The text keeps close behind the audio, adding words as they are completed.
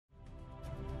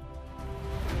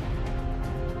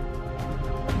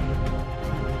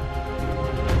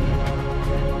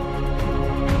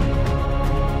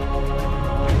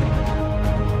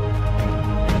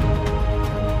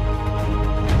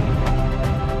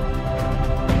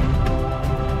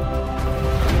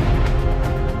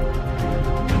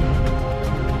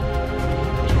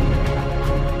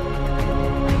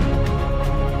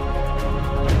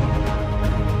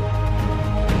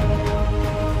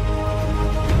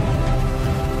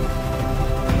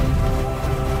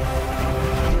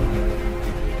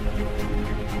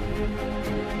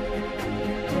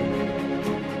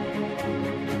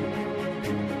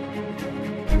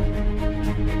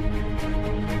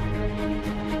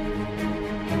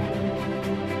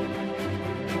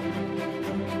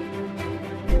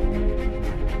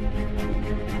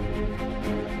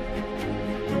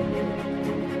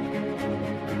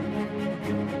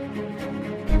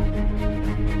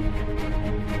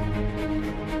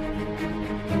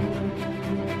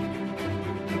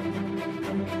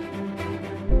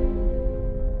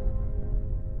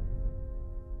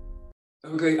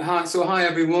Okay, hi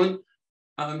everyone,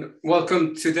 and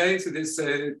welcome today to this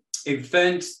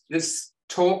event, this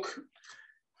talk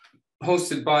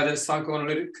hosted by the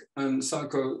Psychoanalytic and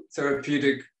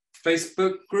Psychotherapeutic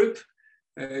Facebook group,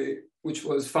 which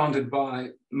was founded by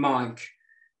Mike.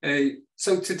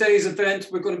 So today's event,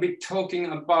 we're going to be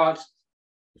talking about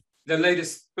the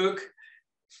latest book,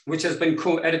 which has been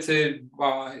co-edited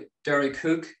by Derek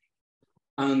Hook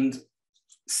and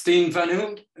Stijn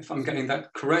Vanheule, if I'm getting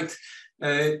that correct.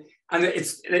 And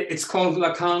it's called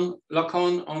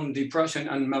Lacan on Depression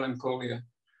and Melancholia.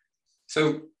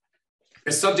 So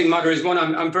the subject matter is one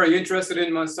I'm very interested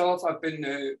in myself. I've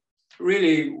been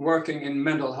really working in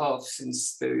mental health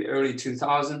since the early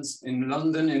 2000s in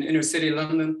London, in inner city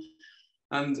London.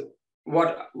 And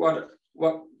what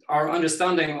our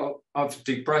understanding of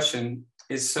depression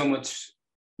is so much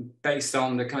based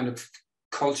on the kind of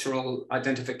cultural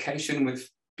identification with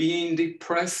being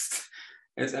depressed.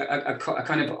 It's a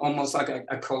kind of almost like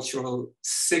a cultural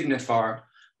signifier,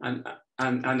 and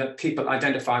that people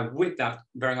identify with that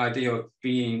very idea of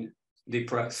being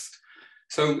depressed.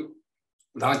 So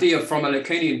the idea from a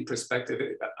Lacanian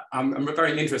perspective, I'm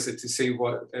very interested to see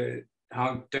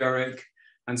how Derek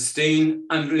and Stijn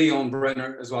and Leon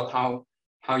Brenner as well, how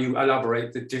you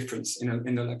elaborate the difference in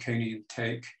the Lacanian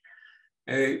take.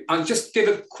 I'll just give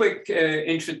a quick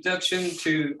introduction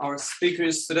to our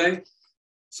speakers today.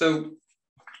 So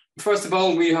first of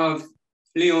all, we have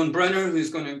Leon Brenner, who's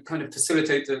going to kind of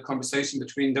facilitate the conversation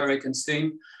between Derek and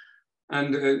Stijn.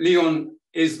 And Leon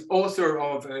is author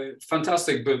of a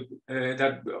fantastic book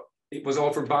that it was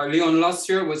offered by Leon last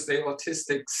year, was The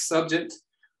Autistic Subject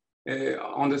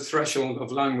on the Threshold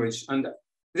of Language. And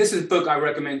this is a book I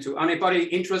recommend to anybody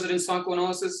interested in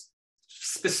psychoanalysis,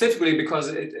 specifically because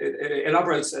it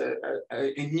elaborates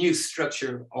a new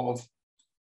structure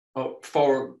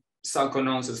for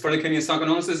psychoanalysis, for Lacanian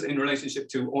psychoanalysis in relationship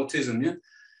to autism. Yeah?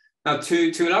 Now,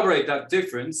 to elaborate that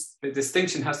difference, the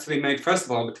distinction has to be made, first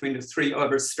of all, between the three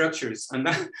other structures. And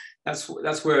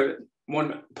that's where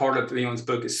one part of Leon's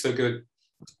book is so good,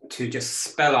 to just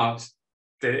spell out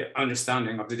the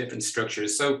understanding of the different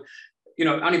structures. So, you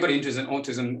know, anybody interested in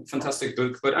autism, fantastic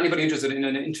book, but anybody interested in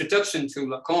an introduction to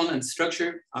Lacan and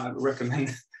structure, I recommend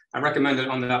it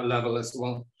on that level as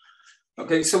well.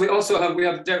 Okay, so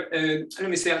let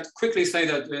me say, I'll quickly say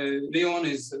that Leon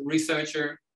is a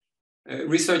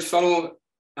research fellow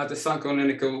at the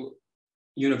Psychoanalytic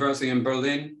University in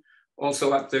Berlin,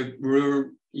 also at the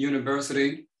Ruhr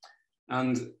University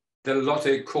and the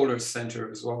Lotte Kohler Center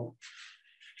as well.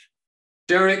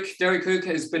 Derek Hook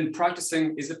is a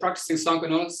practicing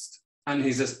psychoanalyst, and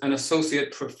he's an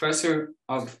associate professor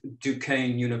of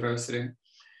Duquesne University.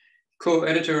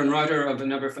 Co-editor and writer of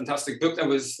another fantastic book that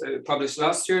was published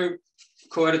last year,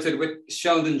 co-edited with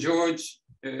Sheldon George,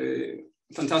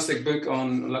 fantastic book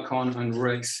on Lacan and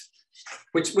race,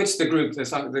 which the group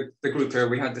here,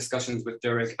 we had discussions with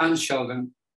Derek and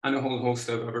Sheldon and a whole host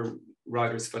of other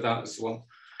writers for that as well.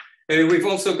 We've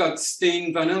also got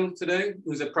Stijn Vanheule today,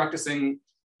 who's a practicing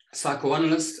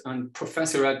psychoanalyst and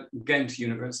professor at Ghent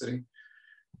University,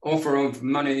 author of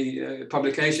many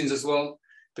publications as well,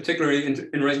 particularly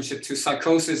in relationship to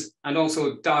psychosis and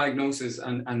also diagnosis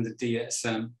and the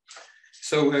DSM.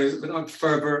 So without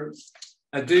further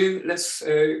ado, let's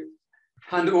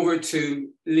hand over to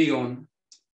Leon.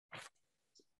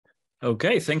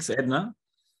 Okay, thanks, Edna.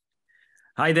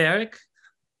 Hi, Derek.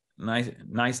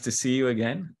 Nice to see you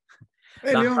again.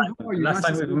 Hey, Leon, how are you? Last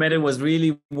time we met, it was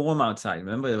really warm outside.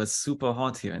 Remember, it was super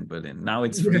hot here in Berlin. Now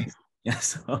it's freezing. Yeah,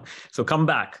 so come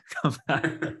back.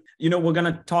 You know, we're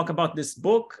going to talk about this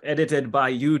book edited by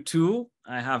you two.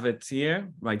 I have it here,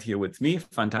 right here with me.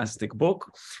 Fantastic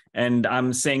book. And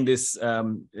I'm saying this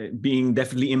being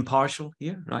definitely impartial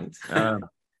here, right?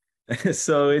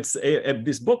 So it's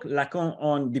this book, Lacan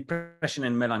on Depression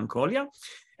and Melancholia.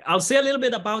 I'll say a little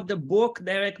bit about the book,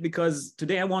 Derek, because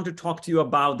today I want to talk to you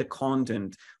about the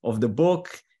content of the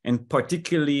book and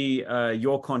particularly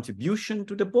your contribution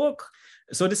to the book.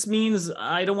 So this means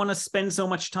I don't want to spend so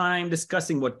much time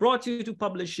discussing what brought you to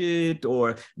publish it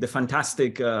or the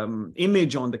fantastic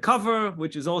image on the cover,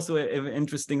 which is also an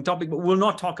interesting topic, but we'll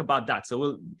not talk about that. So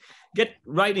we'll get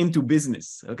right into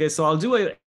business. Okay, so I'll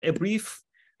do a brief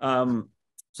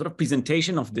sort of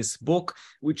presentation of this book,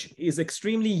 which is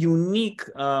extremely unique,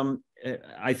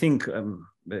 I think,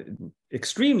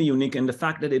 extremely unique in the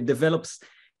fact that it develops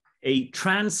a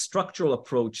trans-structural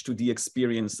approach to the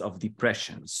experience of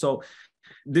depression. So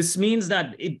this means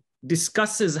that it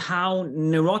discusses how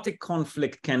neurotic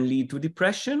conflict can lead to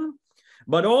depression,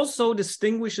 but also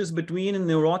distinguishes between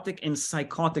neurotic and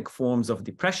psychotic forms of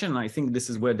depression. I think this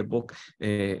is where the book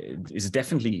is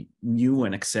definitely new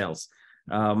and excels.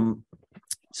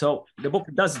 So the book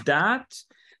does that,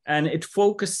 and it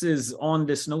focuses on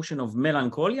this notion of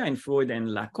melancholia in Freud and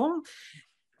Lacan.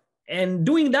 And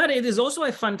doing that, it is also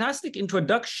a fantastic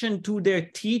introduction to their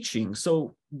teaching.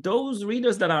 So those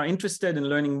readers that are interested in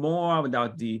learning more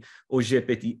about the objet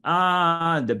petit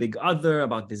a, the big other,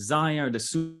 about desire, the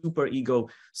superego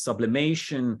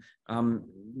sublimation,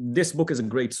 this book is a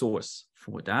great source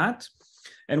for that.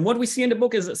 And what we see in the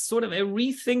book is a sort of a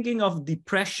rethinking of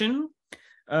depression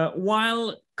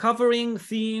while covering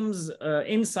themes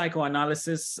in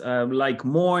psychoanalysis like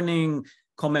mourning,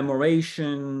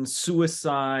 commemoration,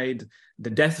 suicide, the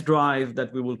death drive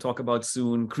that we will talk about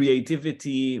soon,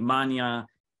 creativity, mania,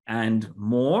 and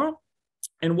more.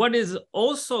 And what is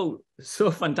also so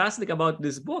fantastic about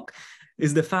this book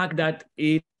is the fact that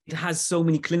it has so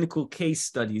many clinical case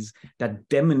studies that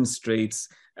demonstrates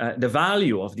the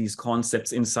value of these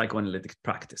concepts in psychoanalytic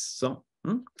practice. So,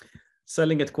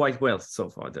 selling it quite well so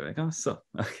far, Derek. Huh? So,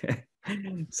 okay.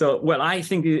 So, well, I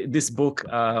think this book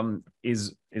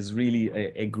is really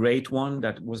a great one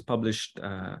that was published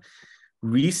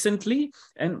recently.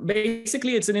 And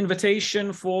basically, it's an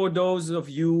invitation for those of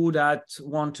you that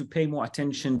want to pay more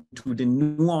attention to the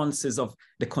nuances of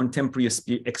the contemporary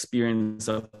experience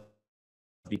of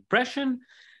depression.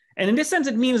 And in this sense,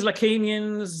 it means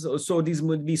Lacanians, so these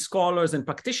would be scholars and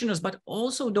practitioners, but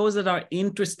also those that are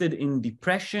interested in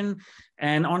depression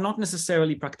and are not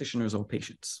necessarily practitioners or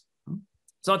patients.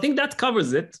 So I think that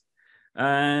covers it.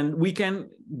 And we can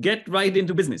get right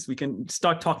into business. We can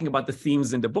start talking about the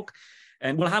themes in the book.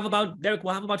 And we'll have about, Derek,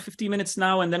 we'll have about 15 minutes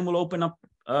now, and then we'll open up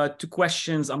to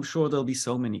questions. I'm sure there'll be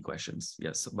so many questions.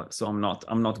 Yes, but so I'm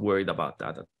not worried about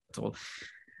that at all.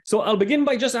 So I'll begin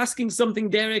by just asking something,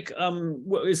 Derek,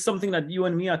 is something that you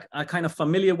and me are kind of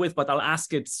familiar with, but I'll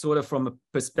ask it sort of from a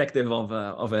perspective of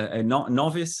a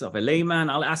novice, of a layman.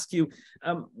 I'll ask you,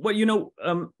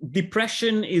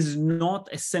 depression is not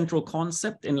a central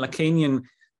concept in Lacanian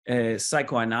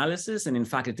psychoanalysis, and in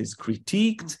fact, it is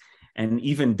critiqued and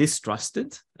even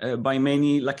distrusted by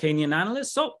many Lacanian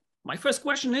analysts. So my first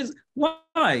question is,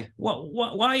 why?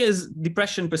 Why is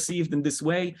depression perceived in this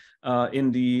way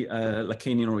in the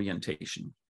Lacanian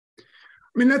orientation? I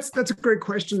mean, that's a great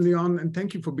question, Leon, and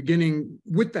thank you for beginning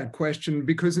with that question,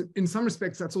 because in some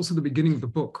respects, that's also the beginning of the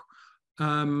book.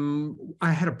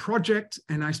 I had a project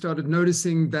and I started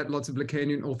noticing that lots of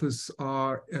Lacanian authors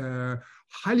are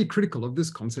highly critical of this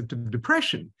concept of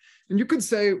depression. And you could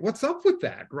say, what's up with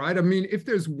that, right? I mean, if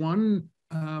there's one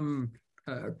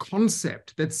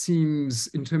concept that seems,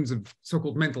 in terms of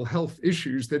so-called mental health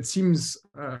issues, that seems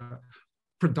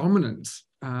predominant,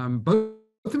 both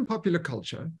in popular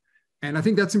culture, and I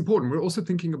think that's important. We're also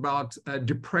thinking about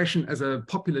depression as a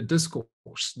popular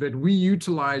discourse that we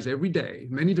utilize every day,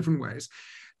 many different ways.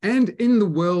 And in the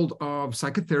world of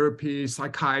psychotherapy,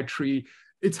 psychiatry,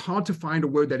 it's hard to find a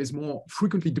word that is more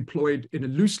frequently deployed in a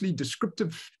loosely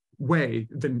descriptive way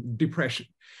than depression.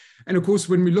 And of course,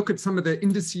 when we look at some of the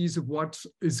indices of what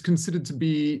is considered to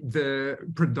be the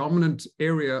predominant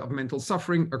area of mental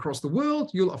suffering across the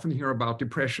world, you'll often hear about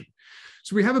depression.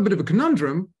 So we have a bit of a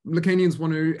conundrum. Lacanians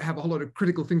want to have a whole lot of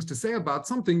critical things to say about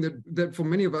something that for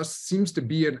many of us seems to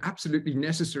be an absolutely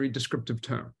necessary descriptive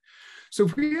term. So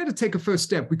if we had to take a first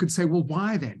step, we could say, well,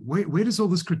 why then? Where does all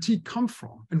this critique come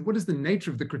from? And what is the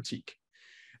nature of the critique?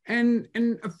 And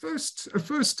a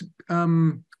first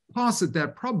pass at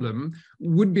that problem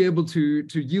would be able to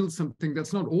yield something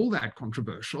that's not all that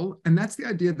controversial. And that's the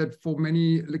idea that for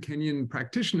many Lacanian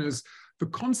practitioners, the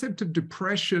concept of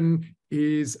depression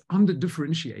is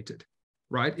under-differentiated,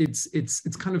 right? It's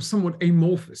kind of somewhat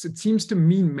amorphous. It seems to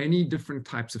mean many different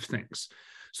types of things.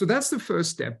 So that's the first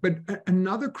step. But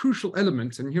another crucial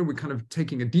element, and here we're kind of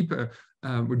taking a deeper,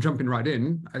 we're jumping right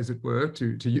in, as it were,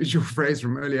 to use your phrase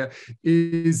from earlier,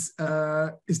 is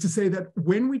to say that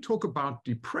when we talk about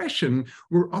depression,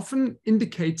 we're often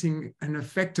indicating an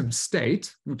affective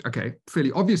state, okay,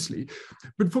 fairly obviously,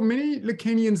 but for many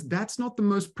Lacanians, that's not the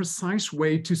most precise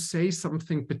way to say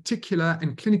something particular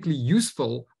and clinically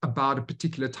useful about a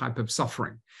particular type of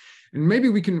suffering. And maybe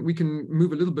we can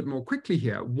move a little bit more quickly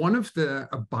here. One of the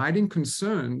abiding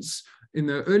concerns in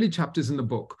the early chapters in the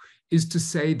book is to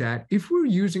say that if we're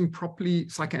using properly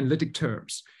psychoanalytic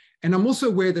terms, and I'm also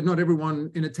aware that not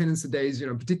everyone in attendance today is,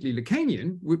 particularly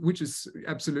Lacanian, which is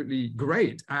absolutely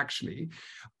great, actually.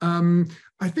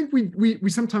 I think we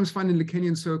sometimes find in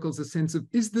Lacanian circles a sense of,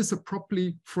 is this a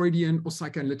properly Freudian or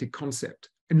psychoanalytic concept?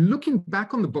 And looking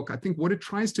back on the book, I think what it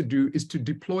tries to do is to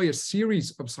deploy a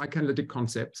series of psychoanalytic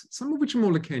concepts, some of which are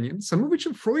more Lacanian, some of which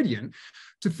are Freudian,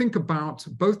 to think about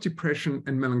both depression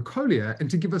and melancholia and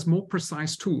to give us more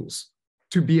precise tools.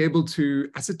 to be able to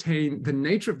ascertain the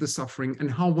nature of the suffering and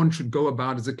how one should go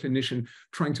about as a clinician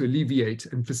trying to alleviate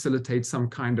and facilitate some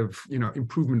kind of,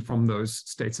 improvement from those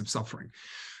states of suffering.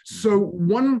 So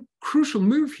one crucial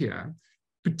move here,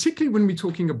 particularly when we're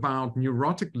talking about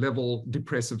neurotic level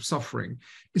depressive suffering,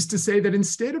 is to say that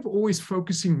instead of always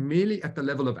focusing merely at the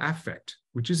level of affect,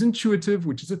 which is intuitive,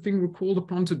 which is a thing we're called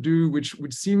upon to do, which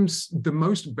seems the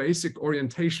most basic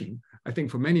orientation, I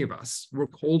think, for many of us. We're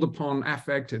called upon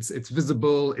affect, it's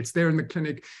visible, it's there in the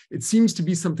clinic. It seems to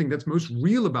be something that's most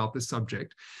real about the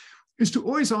subject, is to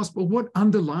always ask, well, what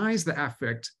underlies the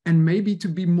affect? And maybe to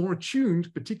be more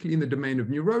attuned, particularly in the domain of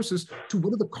neurosis, to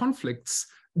what are the conflicts,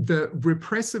 the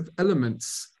repressive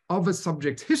elements of a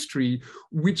subject's history,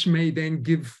 which may then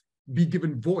be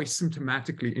given voice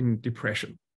symptomatically in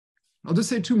depression. I'll just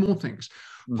say two more things.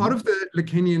 Part of the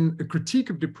Lacanian critique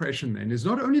of depression then is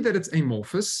not only that it's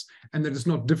amorphous and that it's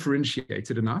not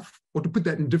differentiated enough, or to put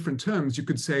that in different terms, you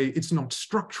could say it's not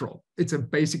structural. It's a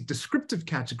basic descriptive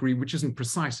category which isn't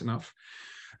precise enough.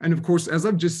 And of course, as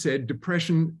I've just said,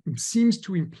 depression seems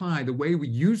to imply, the way we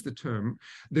use the term,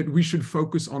 that we should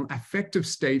focus on affective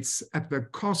states at the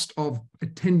cost of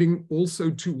attending also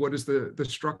to what is the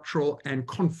structural and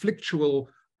conflictual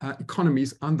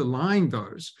economies underlying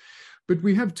those. But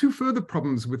we have two further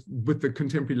problems with the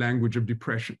contemporary language of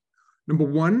depression. Number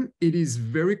one, it is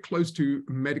very close to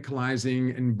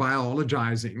medicalizing and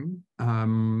biologizing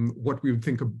what we would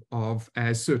think of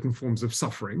as certain forms of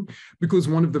suffering, because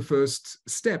one of the first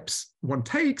steps one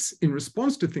takes in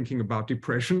response to thinking about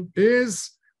depression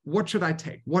is, what should I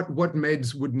take? What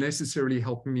meds would necessarily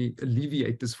help me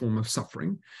alleviate this form of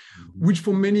suffering, which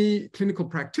for many clinical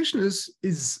practitioners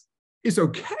is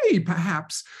okay,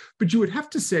 perhaps, but you would have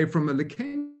to say from a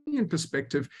Lacanian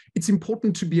perspective, it's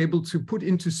important to be able to put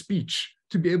into speech,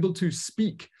 to be able to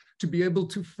speak, to be able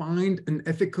to find an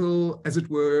ethical, as it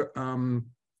were,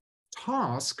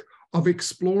 task of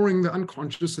exploring the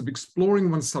unconscious, of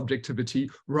exploring one's subjectivity,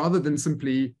 rather than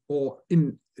simply or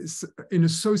in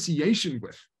association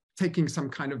with taking some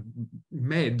kind of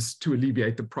meds to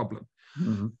alleviate the problem.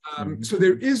 So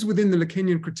there is within the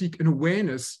Lacanian critique an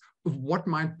awareness of what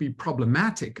might be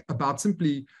problematic about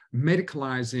simply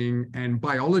medicalizing and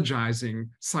biologizing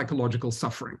psychological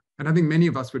suffering. And I think many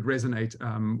of us would resonate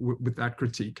with that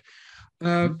critique.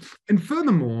 And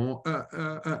furthermore,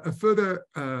 a further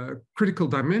critical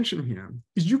dimension here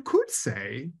is you could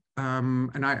say,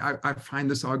 and I find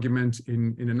this argument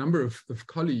in a number of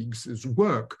colleagues'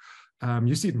 work,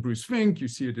 you see it in Bruce Fink, you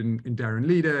see it in Darren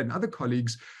Leder and other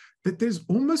colleagues, that there's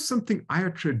almost something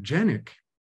iatrogenic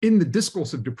in the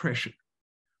discourse of depression.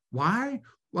 Why?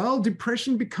 Well,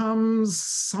 depression becomes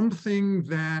something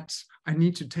that I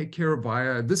need to take care of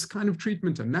via this kind of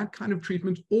treatment and that kind of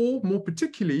treatment, or more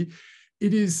particularly,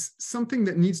 it is something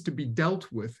that needs to be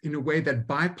dealt with in a way that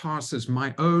bypasses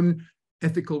my own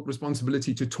ethical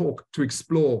responsibility to talk, to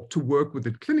explore, to work with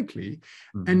it clinically.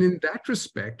 And in that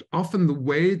respect, often the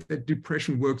way that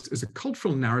depression works as a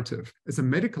cultural narrative, as a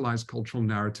medicalized cultural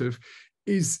narrative,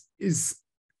 is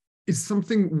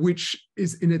something which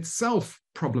is in itself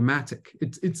problematic.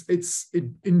 It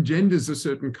engenders a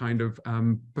certain kind of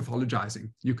pathologizing,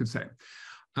 you could say.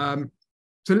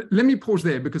 So let me pause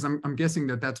there, because I'm guessing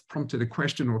that that's prompted a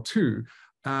question or two.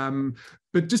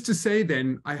 But just to say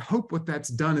then, I hope what that's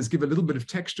done is give a little bit of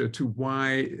texture to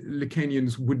why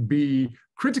Lacanians would be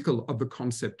critical of the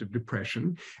concept of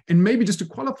depression. And maybe just to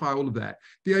qualify all of that,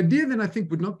 the idea then I think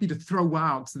would not be to throw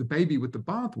out the baby with the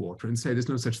bathwater and say there's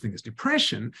no such thing as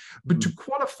depression, but to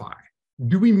qualify.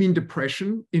 Do we mean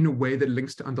depression in a way that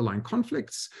links to underlying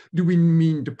conflicts? Do we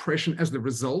mean depression as the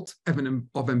result of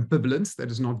ambivalence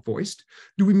that is not voiced?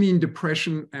 Do we mean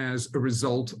depression as a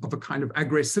result of a kind of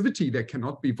aggressivity that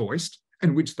cannot be voiced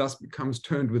and which thus becomes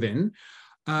turned within?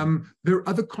 There are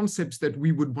other concepts that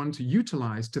we would want to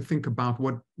utilize to think about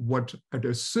what at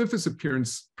a surface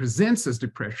appearance presents as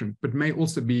depression, but may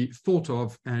also be thought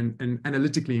of and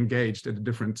analytically engaged at a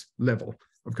different level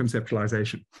of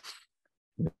conceptualization.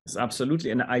 Yes, absolutely.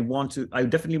 And I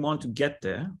definitely want to get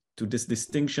there to this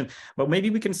distinction, but maybe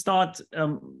we can start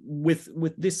with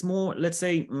this more, let's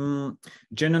say,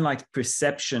 generalized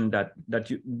perception that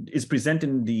is present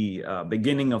in the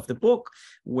beginning of the book,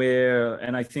 where,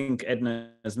 and I think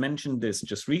Edna has mentioned this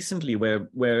just recently,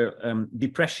 where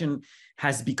depression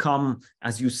has become,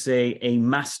 as you say, a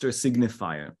master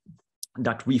signifier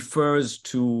that refers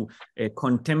to a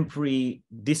contemporary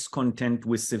discontent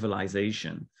with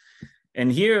civilization. And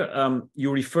here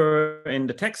you refer in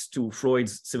the text to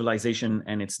Freud's civilization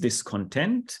and its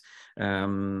discontent,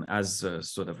 as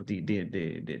sort of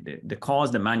the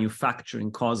cause, the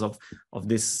manufacturing cause of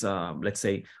this, let's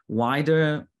say,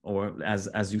 wider, or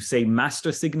as you say, master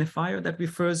signifier that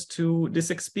refers to this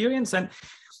experience. And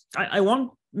I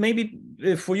want maybe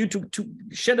for you to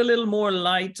shed a little more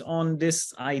light on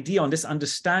this idea, on this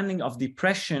understanding of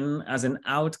depression as an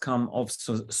outcome of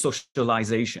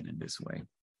socialization in this way.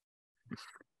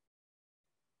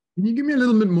 Can you give me a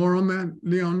little bit more on that,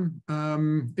 Leon?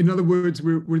 In other words,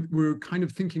 we're kind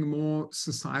of thinking a more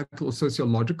societal or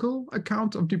sociological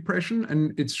account of depression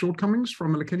and its shortcomings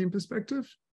from a Lacanian perspective?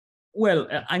 Well,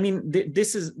 I mean,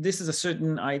 this is a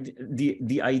certain idea,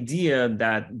 the idea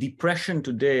that depression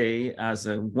today, as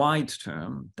a wide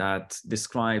term that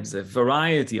describes a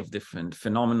variety of different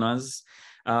phenomena,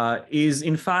 is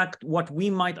in fact what we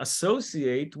might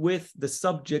associate with the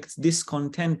subject's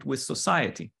discontent with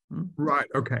society. Right.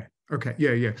 Okay. Okay.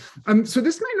 Yeah. Yeah. So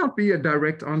this may not be a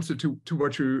direct answer to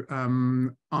what you're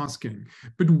asking,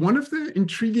 but one of the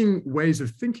intriguing ways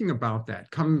of thinking about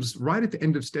that comes right at the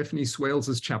end of Stephanie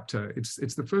Swales's chapter.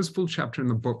 It's the first full chapter in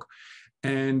the book,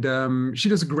 and she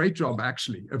does a great job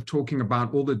actually of talking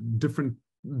about all the different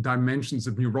dimensions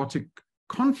of neurotic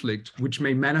conflict which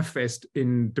may manifest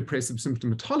in depressive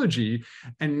symptomatology,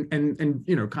 and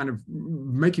you know, kind of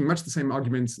making much the same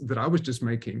arguments that I was just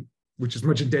making, which is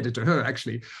much indebted to her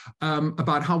actually,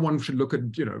 about how one should look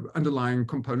at, you know, underlying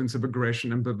components of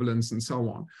aggression, ambivalence, and so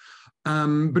on.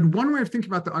 But one way of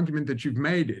thinking about the argument that you've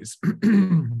made is,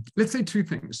 let's say two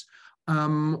things.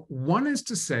 One is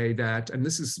to say that, and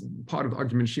this is part of the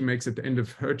argument she makes at the end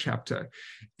of her chapter,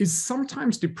 is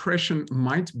sometimes depression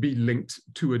might be linked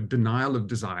to a denial of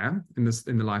desire in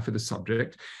the life of the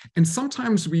subject. And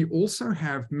sometimes we also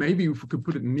have, maybe if we could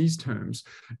put it in these terms,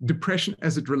 depression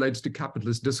as it relates to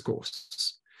capitalist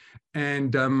discourse.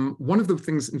 And one of the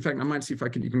things, in fact, I might see if I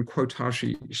can even quote how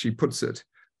she puts it.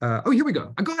 Oh, here we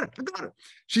go. I got it.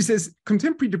 She says,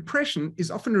 contemporary depression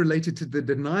is often related to the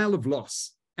denial of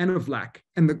loss and of lack,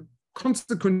 and the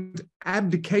consequent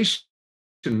abdication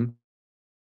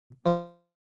of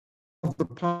the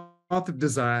path of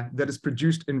desire that is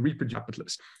produced in reproductive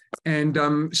capitalists. And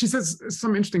she says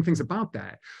some interesting things about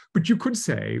that. But you could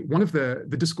say one of the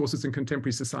discourses in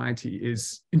contemporary society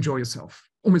is enjoy yourself,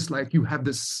 almost like you have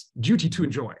this duty to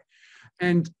enjoy.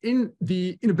 And in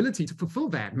the inability to fulfill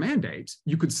that mandate,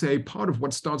 you could say part of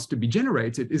what starts to be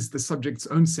generated is the subject's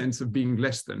own sense of being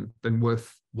less than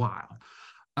worthwhile.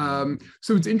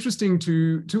 So it's interesting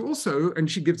to also, and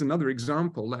she gives another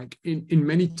example, like in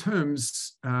many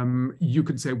terms, you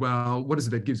could say, well, what is it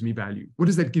that gives me value? What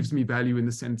is that gives me value in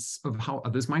the sense of how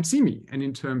others might see me and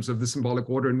in terms of the symbolic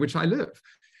order in which I live?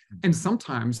 And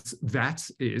sometimes that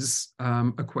is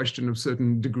a question of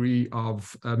certain degree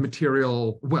of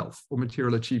material wealth or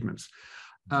material achievements.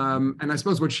 And I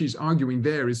suppose what she's arguing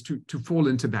there is to fall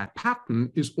into that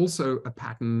pattern is also a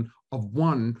pattern of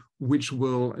one which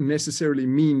will necessarily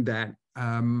mean that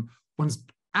one's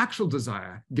actual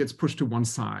desire gets pushed to one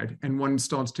side and one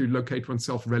starts to locate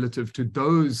oneself relative to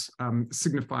those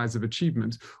signifiers of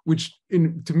achievement, which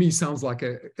to me sounds like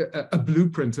a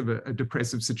blueprint of a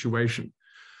depressive situation.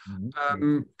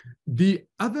 Mm-hmm. The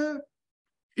other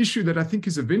issue that I think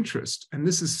is of interest, and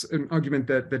this is an argument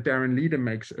that Darren Leader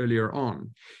makes earlier on,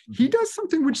 he does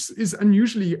something which is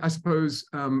unusually, I suppose,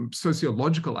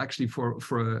 sociological actually for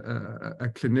a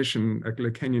clinician, a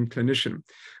Lacanian clinician.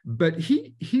 But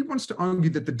he wants to argue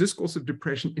that the discourse of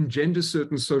depression engenders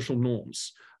certain social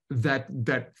norms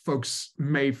that folks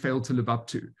may fail to live up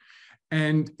to.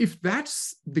 And if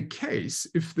that's the case,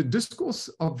 if the discourse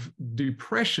of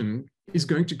depression is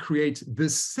going to create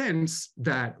this sense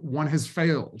that one has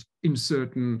failed in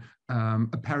certain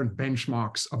apparent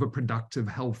benchmarks of a productive,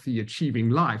 healthy, achieving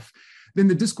life, then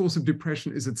the discourse of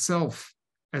depression is itself,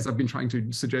 as I've been trying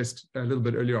to suggest a little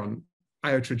bit earlier on,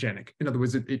 iatrogenic. In other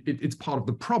words, it's part of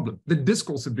the problem, the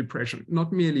discourse of depression,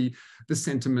 not merely the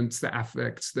sentiments, the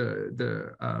affects,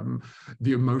 the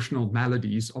emotional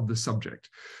maladies of the subject.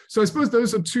 So I suppose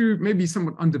those are two maybe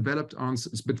somewhat undeveloped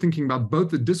answers, but thinking about both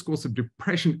the discourse of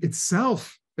depression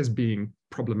itself as being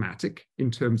problematic in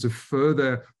terms of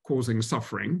further causing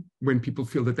suffering when people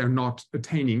feel that they're not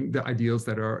attaining the ideals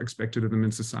that are expected of them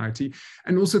in society,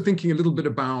 and also thinking a little bit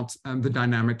about the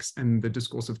dynamics and the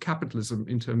discourse of capitalism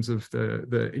in terms of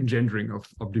the engendering of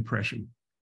depression.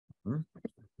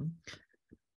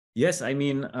 Yes, I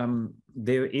mean,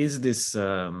 there is this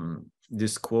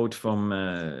this quote from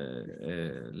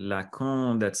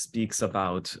Lacan that speaks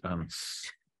about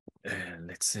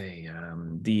let's say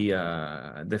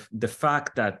the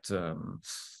fact that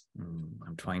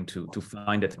I'm trying to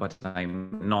find it, but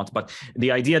I'm not. But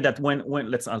the idea that when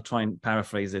I'll try and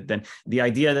paraphrase it then. The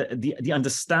idea that the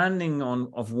understanding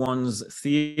of one's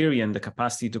theory and the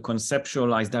capacity to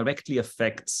conceptualize directly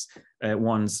affects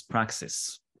one's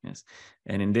praxis. Yes,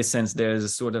 and in this sense, there is a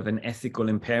sort of an ethical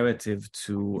imperative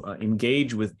to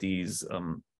engage with these,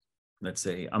 let's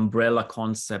say, umbrella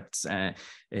concepts,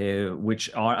 which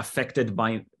are affected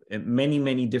by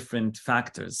many different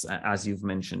factors, as you've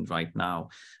mentioned right now,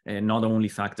 not only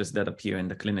factors that appear in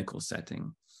the clinical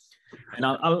setting.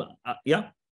 And yeah,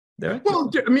 Derek?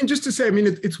 Well, I mean, just to say, I mean,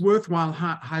 it's worthwhile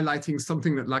highlighting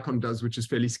something that Lacan does, which is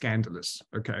fairly scandalous.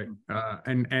 Okay,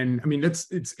 and I mean, it's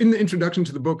in the introduction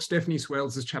to the book. Stephanie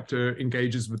Swales' chapter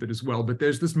engages with it as well. But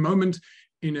there's this moment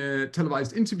in a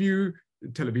televised interview.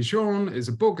 Television is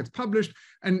a book, it's published,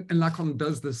 and Lacan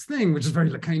does this thing, which is very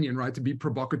Lacanian, right, to be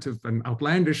provocative and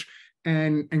outlandish,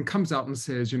 and comes out and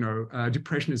says, you know,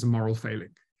 depression is a moral failing.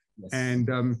 Yes. And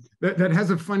that has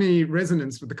a funny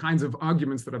resonance with the kinds of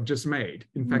arguments that I've just made.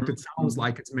 In fact, it sounds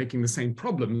like it's making the same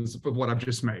problems of what I've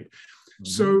just made.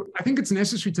 So I think it's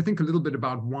necessary to think a little bit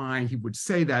about why he would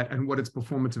say that and what its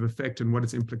performative effect and what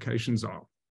its implications are.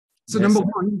 So yes. Number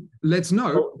one, let's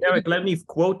know. Oh, Derek, let me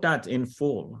quote that in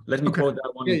full. Let me quote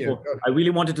that one in full. I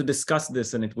really wanted to discuss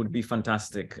this, and it would be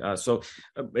fantastic.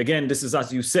 Again, this is,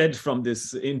 as you said, from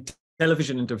this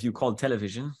television interview called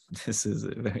Television. This is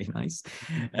very nice.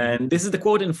 And this is the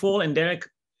quote in full. And Derek,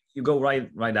 you go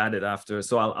right at it after.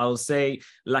 So I'll say,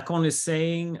 Lacan is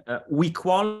saying, we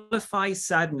qualify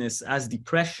sadness as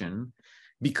depression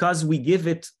because we give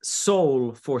it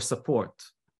soul for support.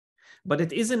 But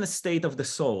it isn't a state of the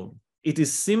soul. It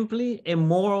is simply a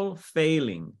moral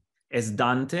failing. As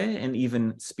Dante and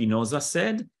even Spinoza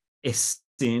said, a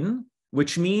sin,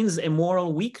 which means a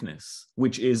moral weakness,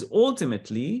 which is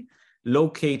ultimately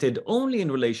located only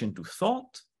in relation to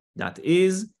thought, that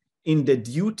is, in the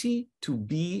duty to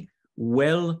be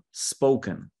well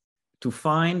spoken, to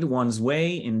find one's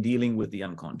way in dealing with the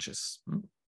unconscious.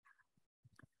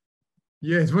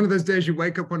 Yeah, it's one of those days you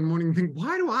wake up one morning and think,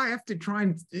 why do I have to try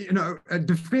and, you know,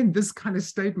 defend this kind of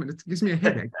statement? It gives me a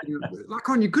headache.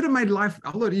 Lacan, you could have made life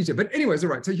a lot easier. But anyways,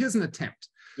 all right, so here's an attempt.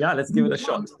 Yeah, let's give it a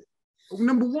shot.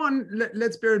 Number one,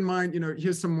 let's bear in mind, you know,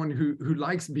 here's someone who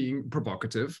likes being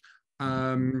provocative,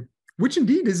 which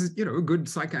indeed is, you know, a good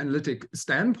psychoanalytic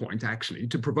standpoint, actually,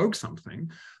 to provoke something.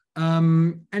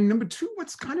 And number two,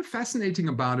 what's kind of fascinating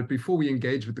about it before we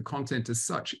engage with the content as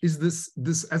such is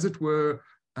this as it were,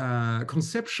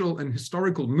 conceptual and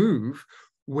historical move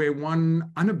where one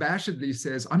unabashedly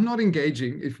says, I'm not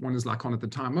engaging, if one is Lacan at the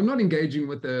time, I'm not engaging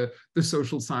with the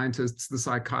social scientists, the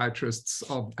psychiatrists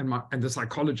and the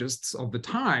psychologists of the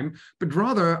time, but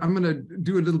rather I'm going to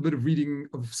do a little bit of reading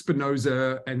of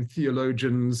Spinoza and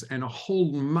theologians and a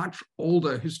whole much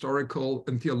older historical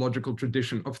and theological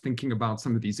tradition of thinking about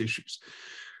some of these issues.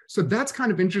 So that's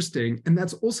kind of interesting. And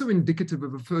that's also indicative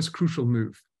of a first crucial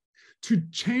move. To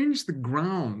change the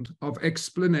ground of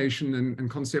explanation and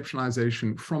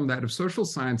conceptualization from that of social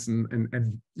science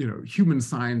and you know, human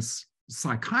science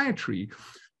psychiatry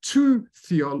to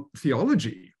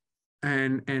theology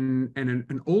and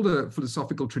an older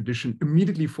philosophical tradition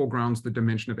immediately foregrounds the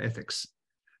dimension of ethics.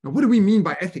 Now, what do we mean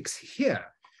by ethics here?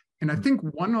 And I think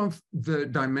one of the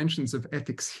dimensions of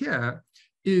ethics here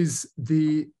is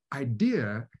the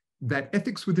idea that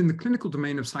ethics within the clinical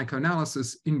domain of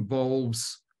psychoanalysis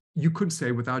involves, you could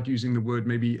say, without using the word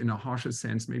maybe in a harsher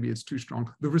sense, maybe it's too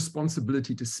strong, the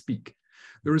responsibility to speak.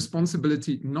 The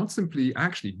responsibility not simply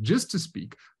actually just to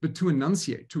speak, but to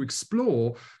enunciate, to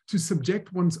explore, to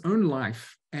subject one's own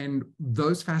life and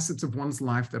those facets of one's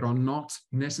life that are not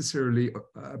necessarily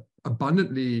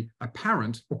abundantly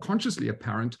apparent or consciously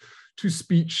apparent to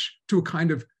speech, to a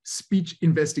kind of speech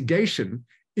investigation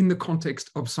in the context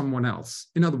of someone else.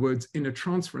 In other words, in a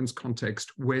transference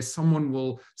context where someone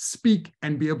will speak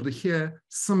and be able to hear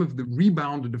some of the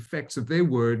rebounded effects of their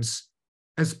words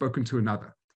as spoken to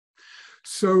another.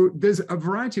 So there's a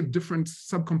variety of different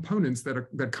subcomponents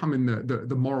that come in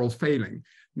the moral failing.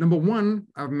 Number one,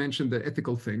 I've mentioned the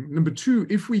ethical thing. Number two,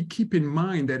 if we keep in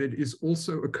mind that it is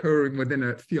also occurring within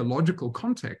a theological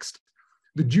context,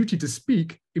 the duty to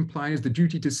speak implies the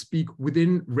duty to speak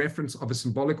within reference of a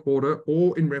symbolic order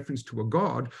or in reference to a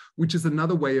God, which is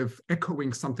another way of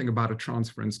echoing something about a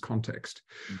transference context.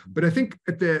 But I think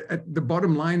at the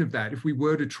bottom line of that, if we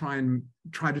were to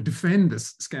try to defend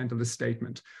this scandalous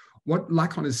statement, what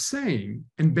Lacan is saying,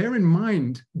 and bear in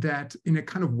mind that in a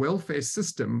kind of welfare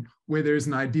system where there's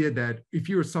an idea that if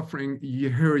you're suffering,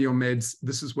 here are your meds,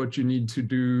 this is what you need to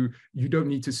do, you don't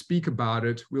need to speak about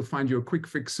it, we'll find you a quick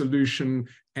fix solution,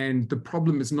 and the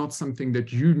problem is not something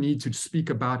that you need to speak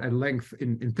about at length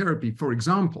in therapy, for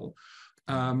example,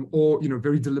 or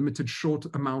very delimited short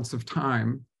amounts of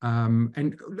time.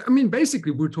 And I mean,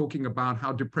 basically, we're talking about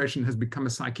how depression has become a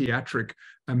psychiatric,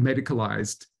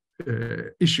 medicalized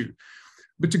issue.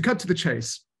 But to cut to the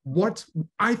chase, what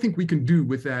I think we can do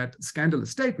with that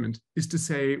scandalous statement is to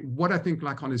say what I think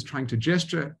Lacan is trying to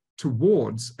gesture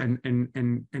towards and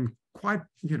quite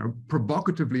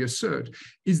provocatively assert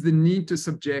is the need to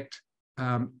subject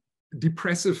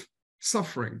depressive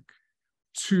suffering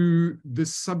to the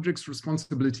subject's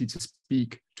responsibility to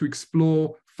speak, to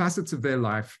explore facets of their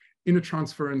life in a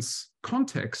transference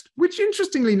context, which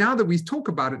interestingly, now that we talk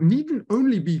about it, needn't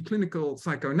only be clinical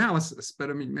psychoanalysis, but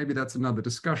I mean, maybe that's another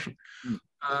discussion.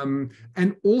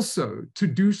 And also to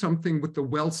do something with the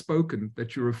well-spoken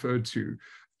that you referred to,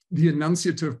 the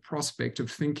enunciative prospect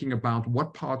of thinking about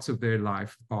what parts of their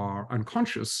life are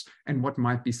unconscious and what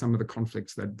might be some of the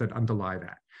conflicts that underlie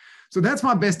that. So that's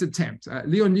my best attempt.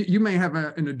 Leon, you may have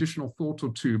an additional thought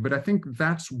or two, but I think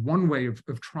that's one way of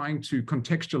trying to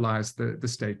contextualize the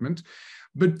statement.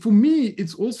 But for me,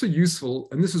 it's also useful,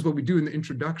 and this is what we do in the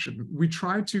introduction, we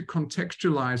try to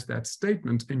contextualize that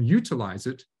statement and utilize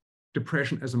it,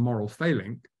 depression as a moral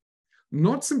failing,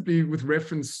 not simply with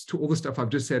reference to all the stuff I've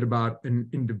just said about an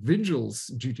individual's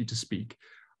duty to speak,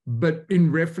 but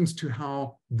in reference to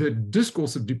how the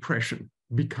discourse of depression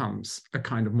becomes a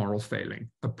kind of moral failing,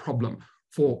 a problem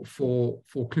for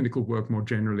clinical work more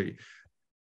generally,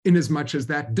 in as much as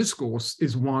that discourse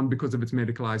is one because of its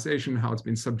medicalization, how it's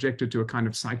been subjected to a kind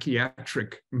of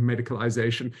psychiatric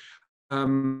medicalization,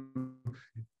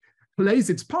 plays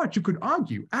its part, you could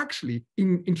argue, actually,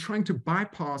 in trying to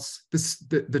bypass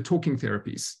the talking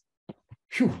therapies.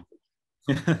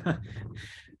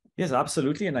 Yes,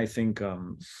 absolutely. And I think,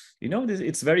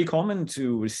 it's very common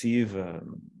to receive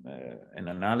an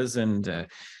analyst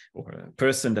or a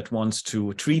person that wants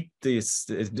to treat this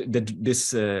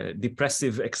depressive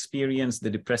experience, the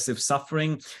depressive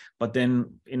suffering, but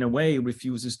then in a way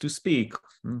refuses to speak.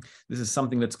 This is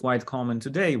something that's quite common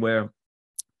today, where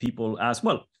people ask,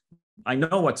 well, I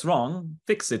know what's wrong,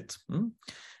 fix it.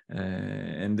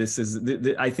 And this is,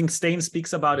 I think Stijn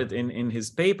speaks about it in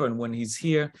his paper, and when he's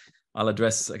here, I'll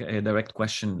address a direct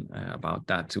question about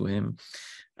that to him.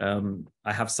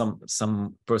 I have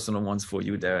some personal ones for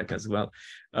you, Derek, as well.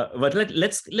 But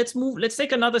let's move. Let's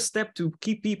take another step to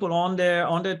keep people on their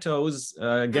toes.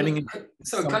 So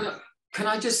can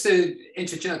I just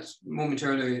interject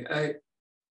momentarily?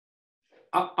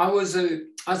 I was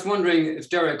wondering if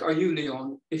Derek, or you,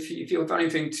 Leon, if you have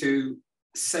anything to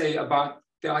say about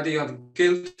the idea of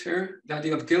guilt here, the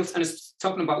idea of guilt, and it's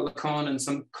talking about Lacan and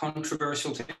some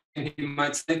controversial thing he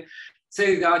might say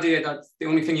the idea that the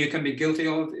only thing you can be guilty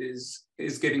of is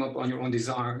giving up on your own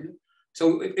desire.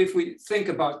 So if we think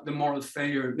about the moral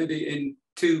failure, maybe in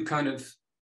two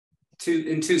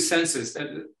senses, that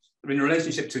in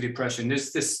relationship to depression,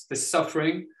 there's this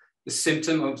suffering, the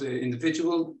symptom of the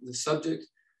individual, the subject,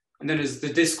 and then there's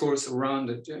the discourse around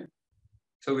it. Yeah?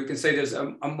 So we can say there's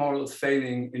a moral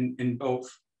failing in both.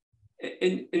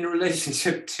 In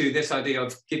relationship to this idea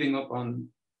of giving up on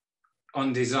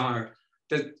desire,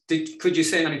 could you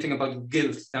say anything about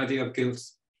guilt, the idea of guilt,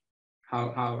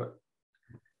 how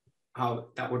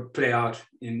that would play out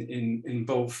in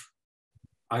both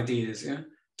ideas? Yeah,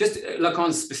 just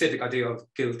Lacan's specific idea of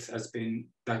guilt as being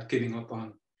that giving up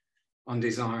on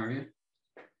desire. Yeah?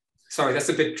 Sorry, that's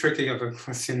a bit tricky of a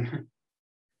question.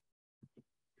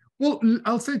 Well,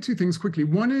 I'll say two things quickly.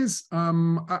 One is,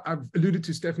 I've alluded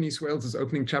to Stephanie Swales'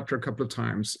 opening chapter a couple of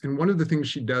times, and one of the things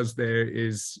she does there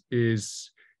is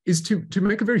to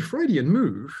make a very Freudian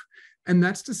move, and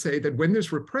that's to say that when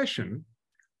there's repression,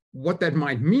 what that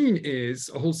might mean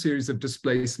is a whole series of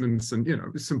displacements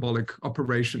and symbolic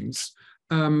operations.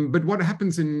 But what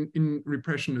happens in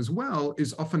repression as well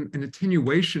is often an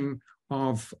attenuation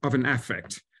of an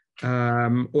affect.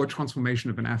 Or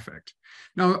transformation of an affect.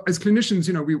 Now, as clinicians,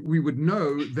 we would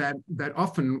know that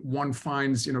often one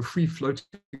finds,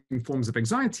 free-floating forms of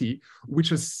anxiety,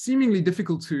 which are seemingly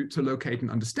difficult to locate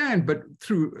and understand, but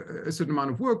through a certain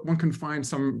amount of work, one can find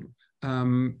some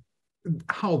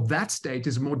how that state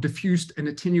is a more diffused and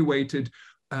attenuated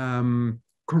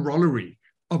corollary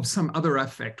of some other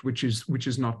affect, which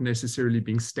is not necessarily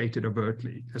being stated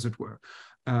overtly, as it were.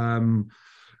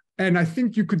 And I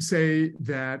think you could say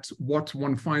that what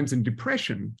one finds in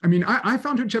depression, I mean, I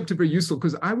found her chapter very useful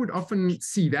because I would often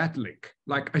see that link.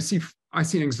 Like I see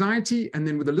anxiety, and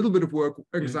then with a little bit of work,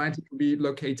 anxiety can be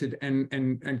located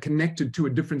and connected to a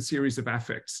different series of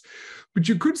affects. But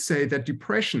you could say that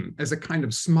depression as a kind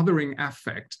of smothering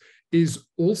affect is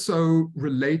also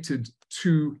related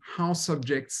to how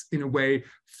subjects in a way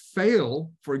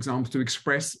fail, for example, to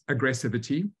express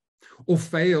aggressivity, or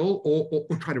fail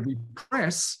or try to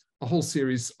repress a whole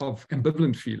series of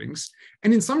ambivalent feelings.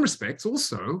 And in some respects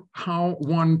also how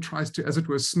one tries to, as it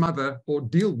were, smother or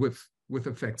deal with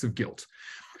effects of guilt.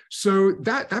 So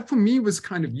that for me was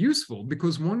kind of useful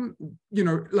because one,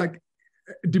 like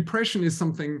depression is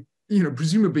something,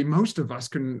 presumably most of us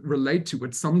can relate to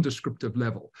at some descriptive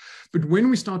level. But when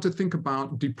we start to think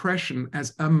about depression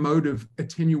as a mode of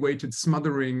attenuated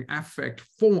smothering affect,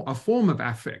 for a form of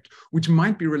affect, which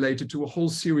might be related to a whole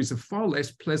series of far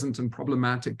less pleasant and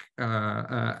problematic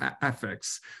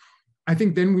affects, I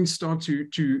think then we start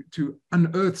to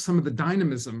unearth some of the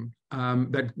dynamism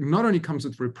that not only comes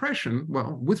with repression,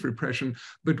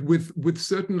 but with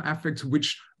certain affects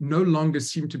which no longer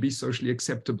seem to be socially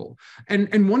acceptable.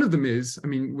 And one of them is, I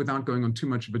mean, without going on too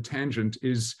much of a tangent,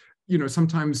 is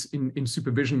sometimes in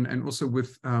supervision and also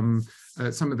with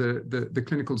some of the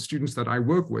clinical students that I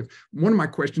work with, one of my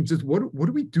questions is, what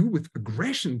do we do with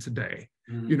aggression today?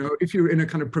 Mm-hmm. If you're in a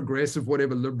kind of progressive,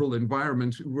 whatever liberal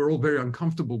environment, we're all very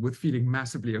uncomfortable with feeling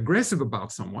massively aggressive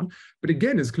about someone. But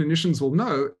again, as clinicians will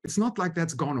know, it's not like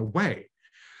that's gone away.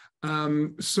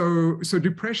 So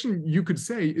depression, you could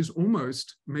say, is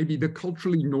almost maybe the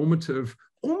culturally normative,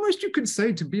 almost you could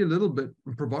say, to be a little bit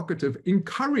provocative,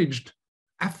 encouraged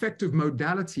affective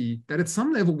modality that at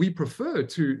some level we prefer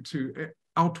to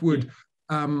outward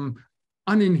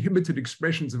uninhibited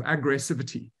expressions of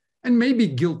aggressivity and maybe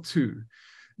guilt too.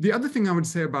 The other thing I would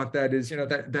say about that is,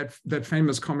 that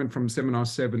famous comment from Seminar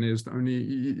 7 is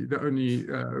the only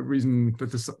reason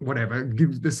that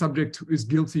the subject is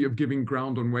guilty of giving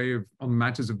ground on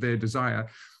matters of their desire,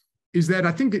 is that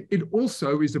I think it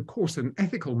also is, of course, an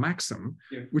ethical maxim,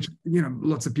 which,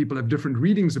 lots of people have different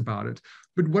readings about it.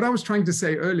 But what I was trying to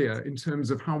say earlier in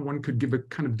terms of how one could give a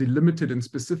kind of delimited and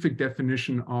specific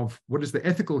definition of what is the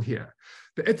ethical here.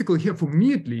 The ethical here, for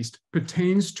me at least,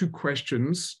 pertains to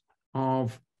questions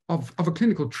of a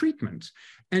clinical treatment.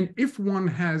 And if one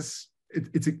has,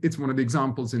 it's one of the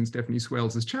examples in Stephanie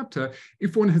Swales' chapter,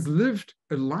 if one has lived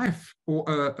a life or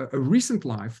a recent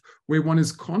life where one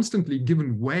is constantly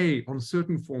given way on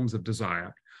certain forms of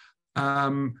desire,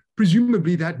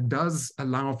 presumably that does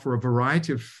allow for a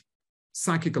variety of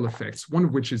psychical effects, one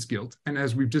of which is guilt. And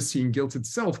as we've just seen, guilt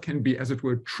itself can be, as it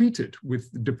were, treated with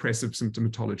depressive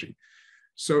symptomatology.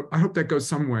 So I hope that goes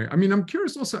some way. I mean, I'm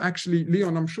curious also, actually,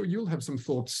 Leon, I'm sure you'll have some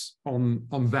thoughts on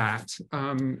that.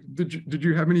 Did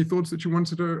you have any thoughts that you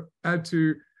wanted to add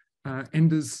to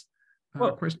Ender's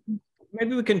question?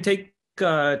 Maybe we can take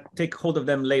hold of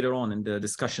them later on in the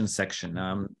discussion section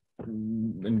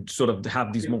and sort of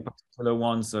have these more particular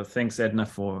ones. Thanks, Edna,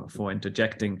 for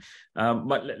interjecting.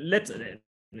 But let's,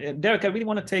 Derek, I really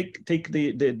want to take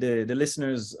the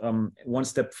listeners one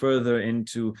step further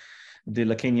into the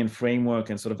Lacanian framework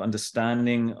and sort of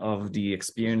understanding of the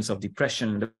experience of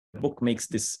depression. The book makes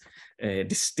this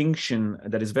distinction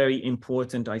that is very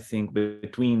important, I think,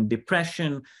 between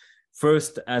depression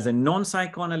first as a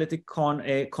non-psychoanalytic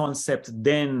concept,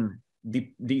 then the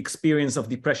experience of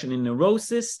depression in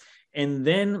neurosis, and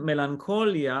then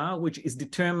melancholia, which is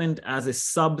determined as a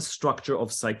substructure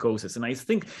of psychosis. And I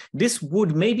think this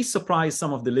would maybe surprise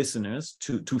some of the listeners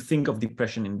to think of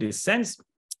depression in this sense.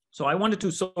 So I wanted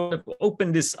to sort of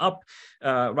open this up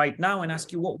right now and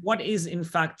ask you what is in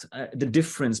fact the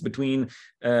difference between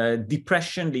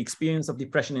depression, the experience of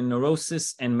depression in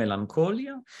neurosis, and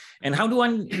melancholia, and how do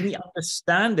we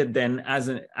understand it then as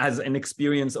an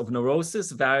experience of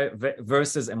neurosis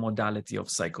versus a modality of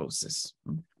psychosis?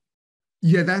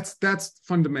 Yeah, that's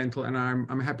fundamental, and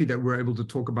I'm happy that we're able to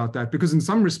talk about that, because in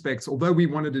some respects, although we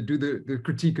wanted to do the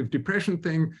critique of depression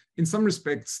thing, in some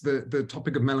respects the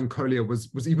topic of melancholia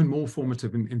was even more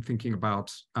formative in thinking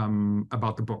about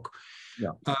the book. Yeah.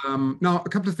 Now, a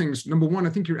couple of things. Number one, I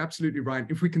think you're absolutely right.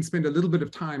 If we can spend a little bit of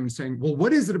time saying, well,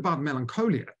 what is it about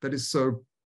melancholia that is so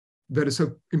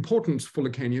important for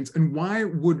Lacanians, and why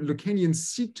would Lacanians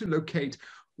seek to locate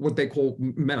what they call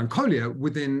melancholia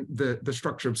within the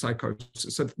structure of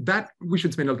psychosis? So that we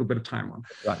should spend a little bit of time on.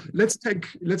 Right. Let's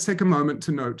take a moment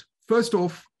to note, first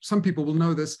off, some people will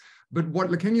know this, but what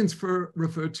Lacanians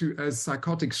refer to as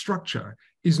psychotic structure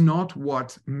is not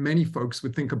what many folks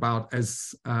would think about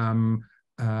as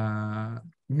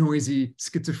noisy,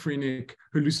 schizophrenic,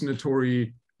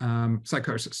 hallucinatory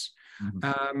psychosis.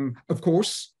 Of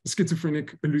course,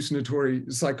 schizophrenic hallucinatory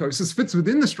psychosis fits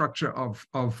within the structure of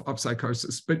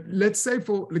psychosis. But let's say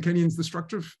for Lacanians, the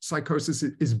structure of psychosis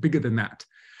is bigger than that.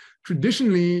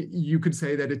 Traditionally, you could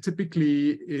say that it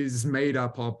typically is made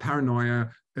up of paranoia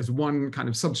as one kind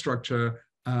of substructure,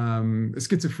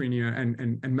 schizophrenia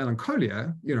and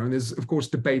melancholia. And there's of course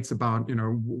debates about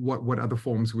what other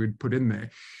forms we'd put in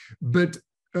there. But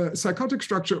psychotic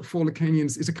structure for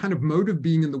Lacanians is a kind of mode of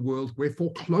being in the world where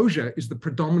foreclosure is the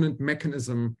predominant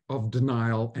mechanism of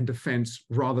denial and defense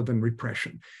rather than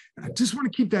repression. And I just want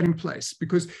to keep that in place,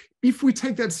 because if we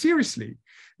take that seriously,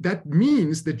 that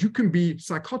means that you can be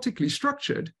psychotically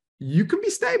structured, you can be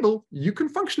stable, you can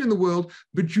function in the world,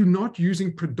 but you're not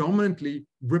using predominantly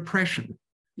repression.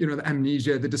 The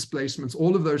amnesia, the displacements,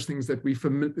 all of those things that we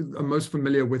are most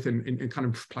familiar with in kind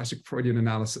of classic Freudian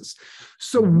analysis.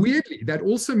 So weirdly, that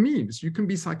also means you can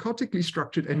be psychotically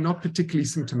structured and not particularly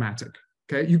symptomatic.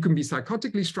 Okay, you can be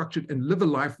psychotically structured and live a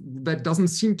life that doesn't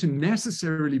seem to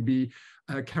necessarily be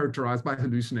characterized by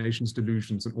hallucinations,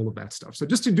 delusions, and all of that stuff. So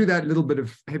just to do that little bit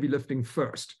of heavy lifting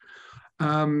first.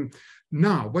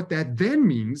 Now, what that then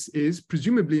means is,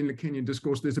 presumably in Lacanian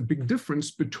discourse, there's a big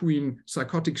difference between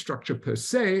psychotic structure per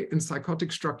se and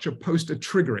psychotic structure post a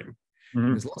triggering.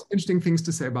 There's lots of interesting things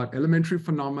to say about elementary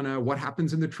phenomena, what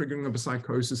happens in the triggering of a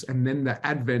psychosis, and then the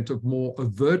advent of more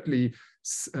overtly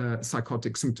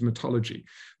psychotic symptomatology.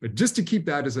 But just to keep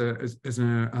that as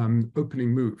an opening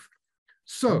move.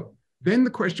 So then the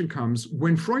question comes,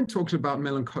 when Freud talks about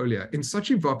melancholia in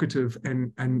such evocative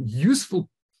and useful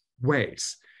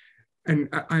ways, and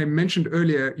I mentioned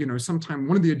earlier, sometime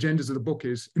one of the agendas of the book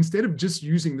is, instead of just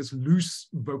using this loose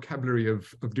vocabulary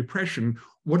of depression,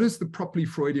 what is the properly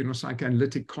Freudian or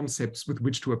psychoanalytic concepts with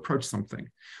which to approach something?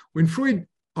 When Freud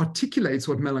articulates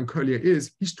what melancholia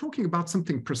is, he's talking about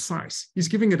something precise. He's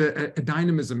giving it a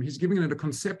dynamism. He's giving it a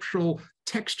conceptual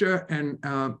texture and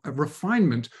a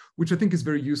refinement, which I think is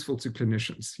very useful to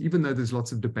clinicians, even though there's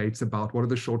lots of debates about what are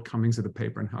the shortcomings of the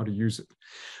paper and how to use it.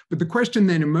 But the question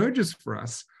then emerges for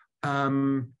us,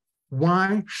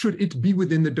 why should it be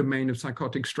within the domain of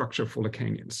psychotic structure for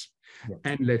Lacanians? Yeah.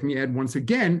 And let me add once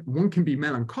again, one can be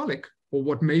melancholic, or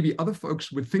what maybe other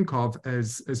folks would think of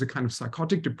as a kind of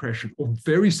psychotic depression or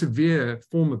very severe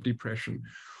form of depression.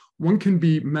 One can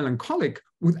be melancholic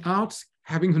without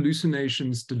having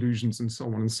hallucinations, delusions, and so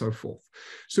on and so forth.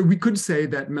 So we could say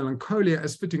that melancholia,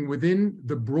 as fitting within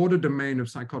the broader domain of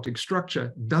psychotic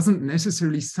structure, doesn't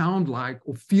necessarily sound like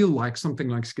or feel like something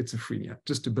like schizophrenia,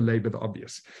 just to belabor the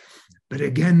obvious. But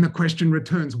again, the question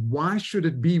returns, why should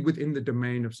it be within the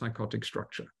domain of psychotic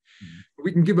structure?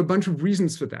 We can give a bunch of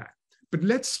reasons for that. But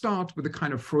let's start with a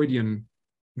kind of Freudian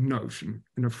notion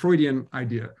and a Freudian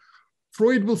idea.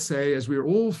 Freud will say, as we're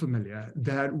all familiar,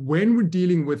 that when we're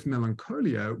dealing with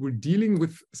melancholia, we're dealing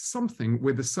with something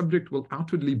where the subject will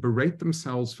outwardly berate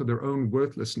themselves for their own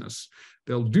worthlessness.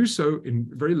 They'll do so in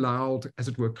very loud, as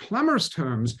it were, clamorous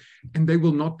terms, and they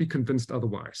will not be convinced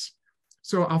otherwise.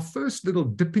 So our first little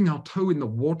dipping our toe in the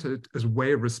water as a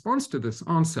way of response to this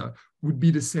answer would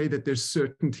be to say that there's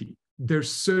certainty.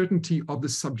 There's certainty of the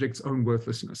subject's own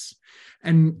worthlessness.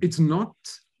 And it's not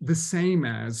the same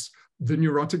as the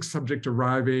neurotic subject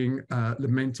arriving,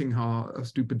 lamenting how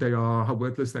stupid they are, how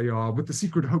worthless they are, with the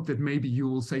secret hope that maybe you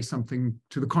will say something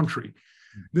to the contrary.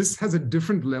 This has a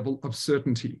different level of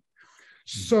certainty.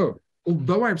 So,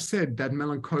 although I've said that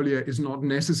melancholia is not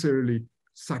necessarily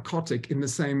psychotic in the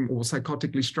same, or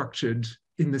psychotically structured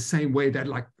in the same way that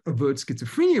like overt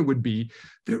schizophrenia would be,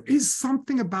 there is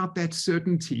something about that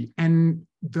certainty and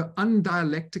the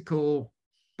undialectical,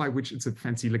 by which it's a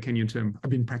fancy Lacanian term, I've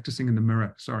been practicing in the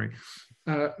mirror, sorry.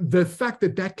 The fact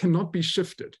that that cannot be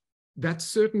shifted, that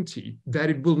certainty that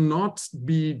it will not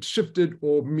be shifted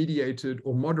or mediated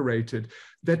or moderated,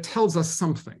 that tells us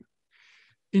something.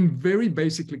 In very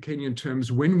basic Lacanian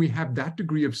terms, when we have that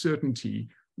degree of certainty,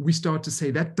 we start to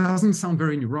say that doesn't sound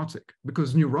very neurotic,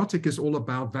 because neurotic is all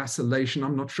about vacillation.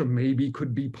 I'm not sure, maybe,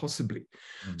 could be, possibly.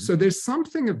 So there's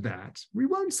something of that. We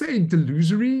won't say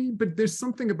delusory, but there's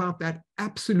something about that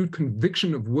absolute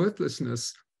conviction of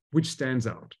worthlessness which stands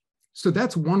out. So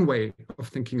that's one way of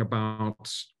thinking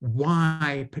about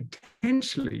why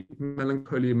potentially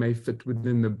melancholia may fit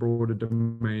within the broader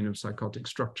domain of psychotic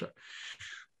structure.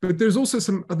 But there's also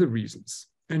some other reasons.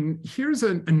 And here's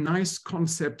a nice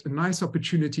concept, a nice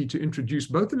opportunity to introduce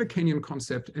both the Lacanian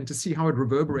concept and to see how it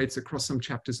reverberates across some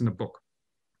chapters in the book,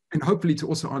 and hopefully to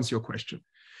also answer your question.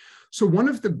 So one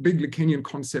of the big Lacanian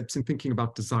concepts in thinking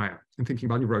about desire and thinking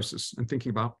about neurosis and thinking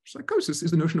about psychosis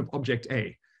is the notion of object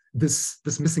A, this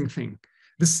missing thing,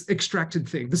 this extracted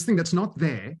thing, this thing that's not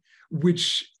there, which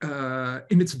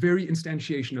in its very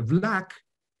instantiation of lack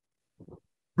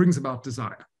brings about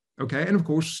desire. Okay, and of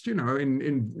course, you know,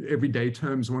 in everyday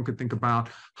terms, one could think about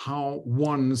how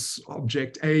one's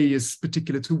object A is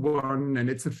particular to one, and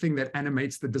it's a thing that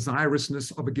animates the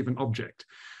desirousness of a given object.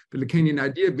 The Lacanian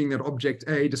idea being that object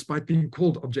A, despite being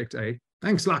called object A,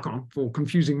 thanks Lacan for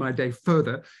confusing my day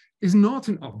further, is not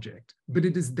an object, but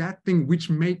it is that thing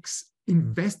which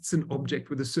invests an object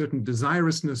with a certain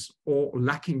desirousness or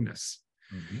lackingness.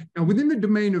 Mm-hmm. Now, within the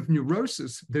domain of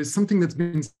neurosis, there's something that's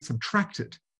been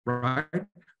subtracted, right?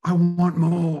 I want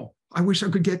more. I wish I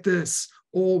could get this.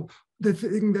 Or the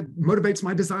thing that motivates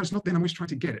my desire is not then, I'm always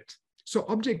trying to get it. So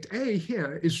object A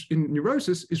here is in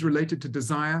neurosis is related to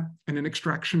desire and an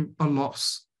extraction, a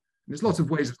loss. And there's lots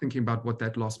of ways of thinking about what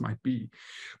that loss might be.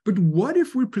 But what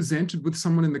if we're presented with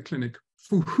someone in the clinic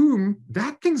for whom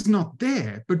that thing's not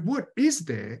there, but what is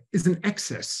there is an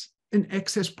excess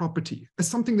property, as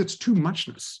something that's too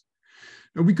muchness.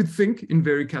 Now, we could think in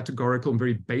very categorical and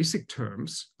very basic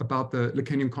terms about the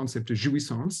Lacanian concept of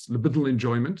jouissance, libidinal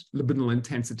enjoyment, libidinal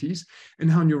intensities,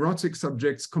 and how neurotic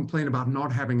subjects complain about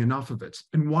not having enough of it.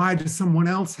 And why does someone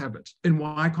else have it? And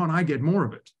why can't I get more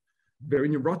of it? Very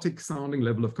neurotic sounding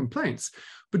level of complaints.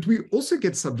 But we also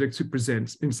get subjects who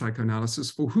present in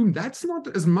psychoanalysis for whom that's not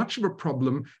as much of a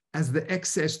problem as the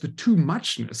excess, the too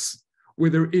muchness,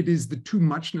 whether it is the too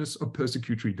muchness of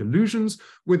persecutory delusions,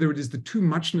 whether it is the too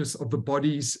muchness of the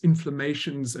body's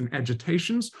inflammations and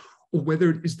agitations, or whether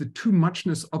it is the too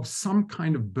muchness of some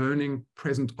kind of burning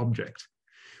present object.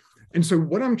 And so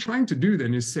what I'm trying to do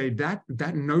then is say that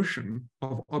that notion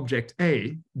of object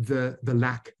A, the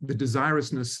lack, the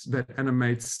desirousness that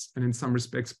animates, and in some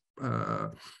respects,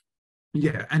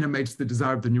 animates the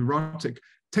desire of the neurotic,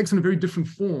 takes on a very different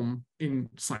form in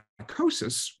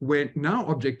psychosis, where now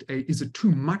object A is a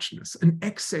too muchness, an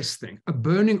excess thing, a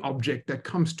burning object that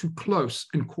comes too close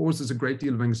and causes a great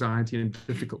deal of anxiety and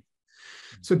difficulty.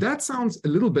 So that sounds a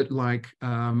little bit like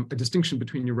a distinction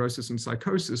between neurosis and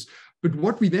psychosis. But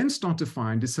what we then start to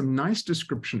find is some nice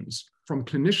descriptions from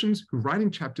clinicians who are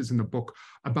writing chapters in the book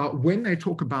about when they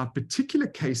talk about particular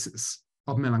cases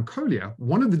of melancholia.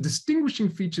 One of the distinguishing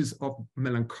features of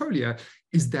melancholia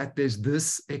is that there's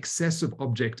this excessive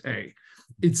object A.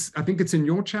 I think it's in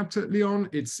your chapter, Leon.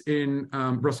 It's in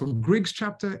Russell Grigg's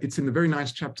chapter. It's in the very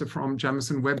nice chapter from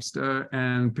Jamison Webster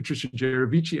and Patricia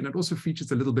Geravici, and it also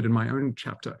features a little bit in my own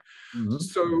chapter. Mm-hmm.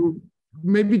 So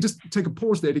maybe just take a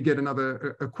pause there to get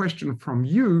a question from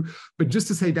you, but just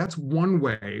to say that's one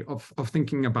way of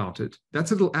thinking about it.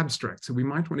 That's a little abstract, so we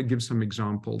might want to give some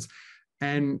examples.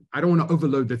 And I don't want to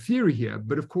overload the theory here,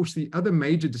 but of course the other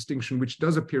major distinction, which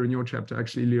does appear in your chapter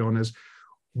actually, Leon, is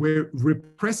where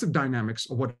repressive dynamics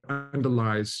are what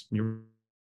underlies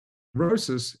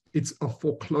neurosis, it's a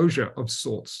foreclosure of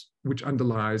sorts, which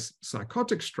underlies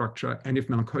psychotic structure. And if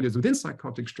melancholia is within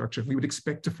psychotic structure, we would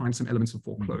expect to find some elements of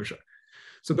foreclosure.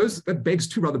 So that begs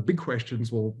two rather big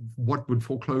questions. Well, what would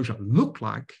foreclosure look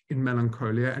like in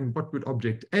melancholia, and what would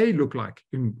object A look like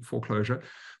in foreclosure?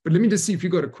 But let me just see if you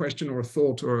got a question or a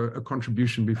thought or a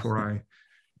contribution before I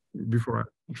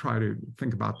try to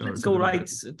think about those. Let's go right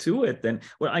to it then.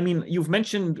 Well, I mean, you've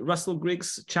mentioned Russell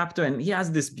Grigg's chapter, and he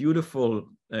has this beautiful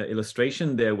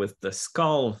illustration there with the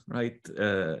skull, right?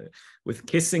 With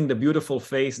kissing the beautiful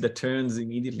face that turns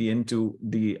immediately into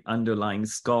the underlying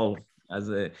skull as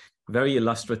a very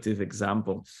illustrative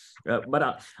example.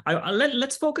 But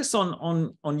let's focus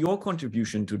on your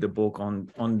contribution to the book,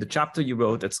 on the chapter you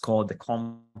wrote that's called The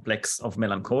Complex of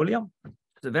Melancholia.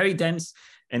 It's a very dense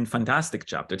and fantastic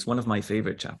chapter. It's one of my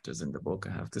favorite chapters in the book,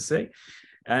 I have to say.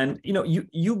 And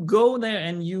you go there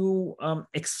and you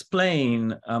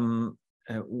explain,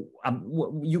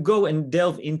 you go and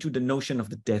delve into the notion of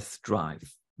the death drive.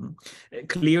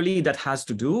 Clearly, that has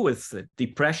to do with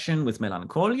depression, with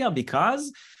melancholia,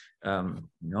 because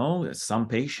some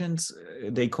patients,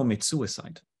 they commit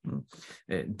suicide.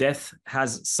 Death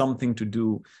has something to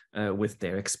do with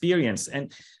their experience.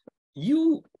 And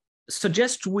you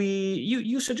suggest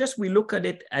we look at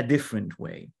it a different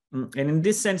way. And in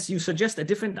this sense, you suggest a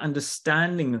different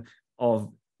understanding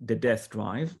of the death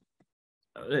drive,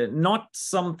 not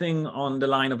something on the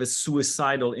line of a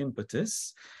suicidal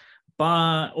impetus,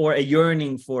 or a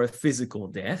yearning for a physical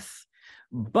death,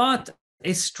 but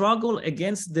a struggle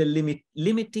against the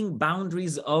limiting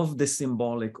boundaries of the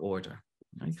symbolic order.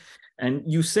 Right? And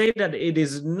you say that it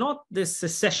is not the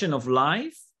cessation of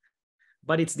life,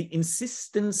 but it's the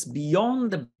insistence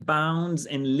beyond the bounds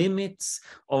and limits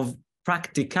of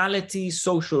practicality,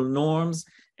 social norms,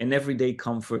 and everyday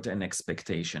comfort and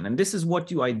expectation. And this is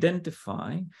what you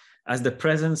identify as the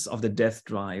presence of the death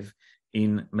drive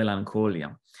in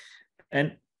Melancholia.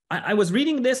 And I was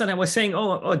reading this and I was saying,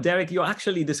 oh, Derek, you're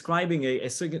actually describing a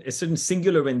certain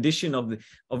singular rendition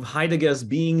of Heidegger's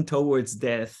being towards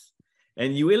death.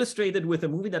 And you illustrated with a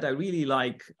movie that I really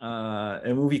like, a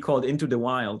movie called Into the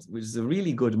Wild, which is a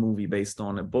really good movie based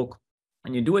on a book.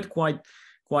 And you do it quite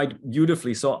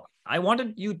beautifully. So I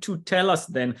wanted you to tell us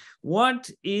then, what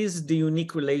is the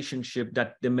unique relationship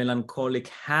that the melancholic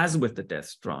has with the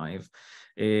death drive?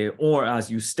 Or as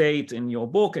you state in your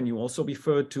book, and you also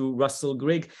refer to Russell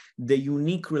Grigg, the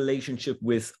unique relationship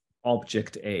with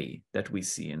object A that we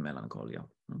see in Melancholia.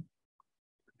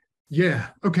 Yeah.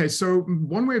 Okay. So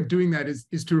one way of doing that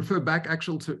is to refer back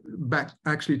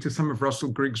actually to some of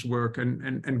Russell Grigg's work,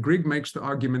 and Grigg makes the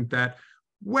argument that,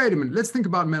 wait a minute, let's think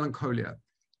about melancholia.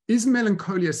 Is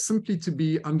melancholia simply to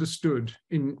be understood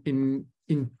in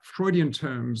Freudian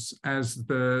terms as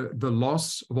the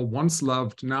loss of a once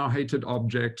loved, now hated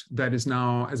object that is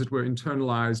now, as it were,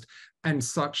 internalized, and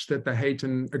such that the hate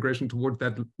and aggression toward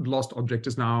that lost object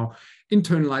is now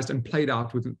internalized and played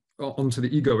out onto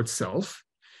the ego itself?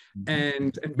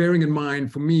 And bearing in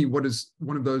mind, for me, what is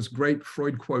one of those great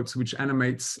Freud quotes which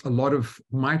animates a lot of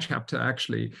my chapter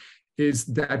actually, is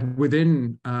that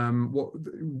within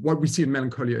what we see in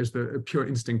melancholia is the pure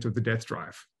instinct of the death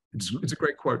drive. It's a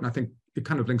great quote, and I think it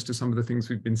kind of links to some of the things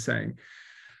we've been saying.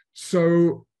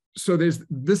 So there's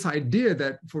this idea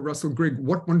that for Russell Grigg,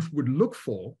 what one would look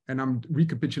for, and I'm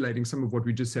recapitulating some of what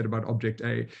we just said about object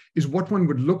A, is what one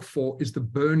would look for is the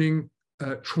burning,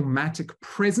 traumatic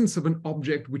presence of an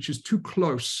object which is too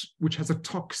close, which has a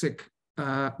toxic,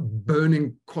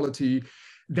 burning quality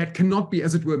that cannot be,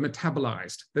 as it were,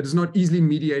 metabolized, that is not easily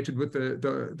mediated with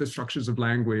the structures of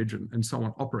language and so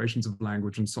on, operations of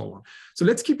language and so on. So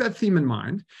let's keep that theme in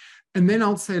mind. And then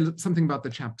I'll say something about the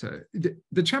chapter.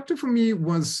 The chapter for me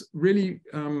was really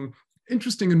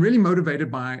interesting and really motivated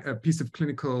by a piece of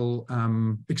clinical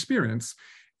experience.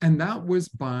 And that was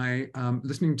by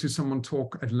listening to someone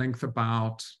talk at length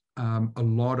about a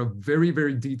lot of very,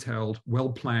 very detailed,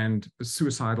 well-planned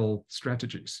suicidal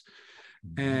strategies.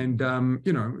 And,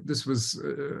 this was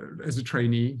as a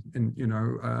trainee, and,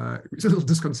 it was a little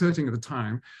disconcerting at the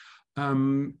time. I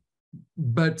don't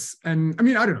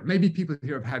know, maybe people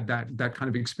here have had that kind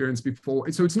of experience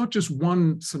before. So it's not just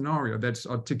one scenario that's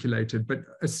articulated, but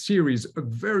a series of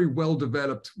very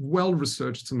well-developed,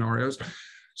 well-researched scenarios.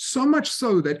 So much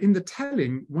so that in the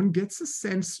telling, one gets a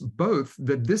sense both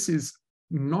that this is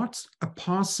not a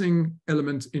passing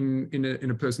element in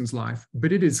a person's life,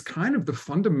 but it is kind of the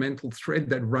fundamental thread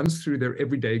that runs through their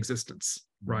everyday existence,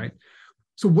 right?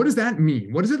 So what does that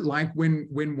mean? What is it like when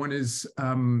one is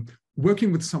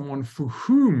working with someone for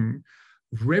whom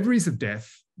reveries of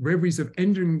death, reveries of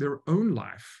ending their own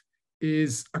life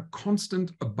is a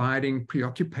constant, abiding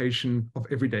preoccupation of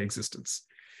everyday existence?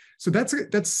 So that's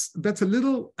a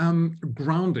little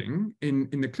grounding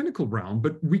in the clinical realm,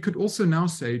 but we could also now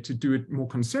say, to do it more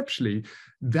conceptually,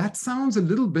 that sounds a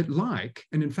little bit like,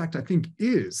 and in fact, I think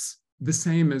is the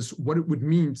same as what it would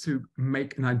mean to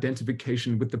make an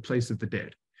identification with the place of the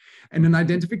dead. And an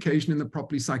identification in the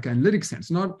properly psychoanalytic sense,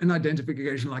 not an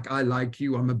identification like I like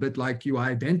you, I'm a bit like you, I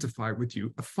identify with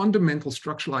you, a fundamental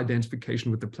structural identification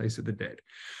with the place of the dead.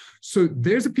 So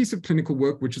there's a piece of clinical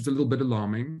work which is a little bit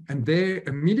alarming, and there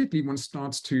immediately one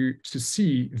starts to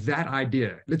see that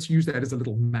idea. Let's use that as a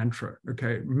little mantra,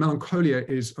 okay? Melancholia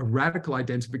is a radical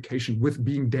identification with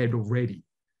being dead already,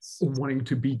 or wanting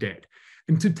to be dead,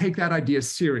 and to take that idea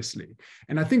seriously.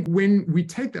 And I think when we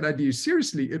take that idea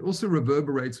seriously, it also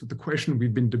reverberates with the question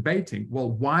we've been debating.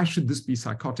 Well, why should this be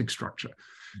psychotic structure?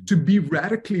 To be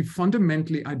radically,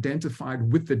 fundamentally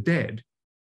identified with the dead,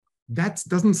 that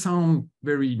doesn't sound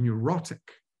very neurotic,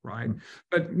 right?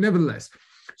 But nevertheless,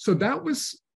 so that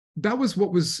was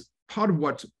what was part of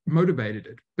what motivated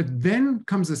it. But then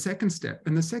comes the second step.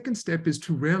 And the second step is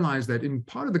to realize that in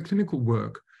part of the clinical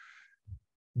work,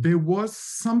 there was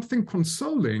something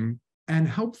consoling and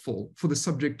helpful for the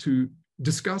subject to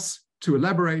discuss, to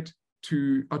elaborate,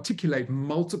 to articulate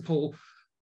multiple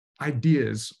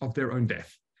ideas of their own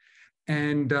death.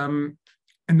 And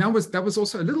that was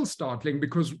also a little startling,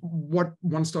 because what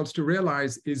one starts to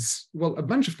realize is, well, a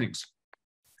bunch of things.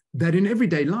 That in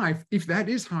everyday life, if that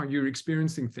is how you're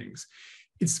experiencing things,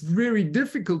 it's very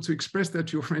difficult to express that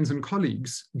to your friends and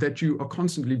colleagues, that you are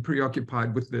constantly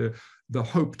preoccupied with the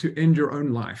hope to end your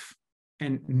own life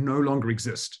and no longer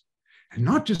exist. And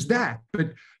not just that,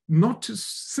 but not to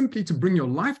simply to bring your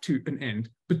life to an end,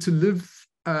 but to live,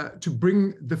 to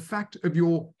bring the fact of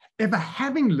your ever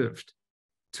having lived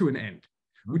to an end,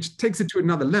 which takes it to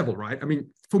another level, right? I mean,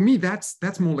 for me,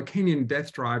 that's more Lacanian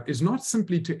death drive, is not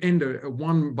simply to end a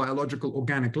one biological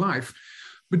organic life,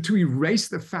 but to erase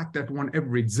the fact that one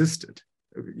ever existed.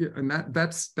 And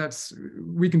that's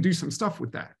we can do some stuff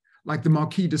with that. Like the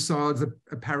Marquis de Sade,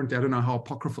 apparently, I don't know how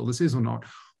apocryphal this is or not,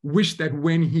 wish that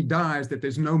when he dies, that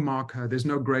there's no marker, there's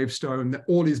no gravestone, that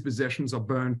all his possessions are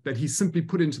burnt, that he's simply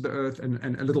put into the earth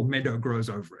and a little meadow grows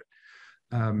over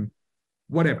it.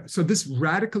 Whatever. So this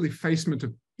radical effacement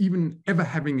of even ever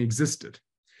having existed.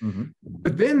 Mm-hmm.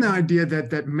 But then the idea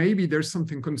that maybe there's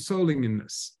something consoling in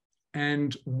this.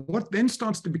 And what then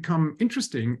starts to become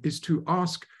interesting is to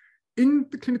ask, in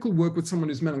the clinical work with someone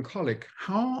who's melancholic,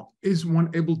 how is one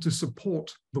able to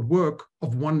support the work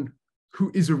of one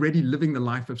who is already living the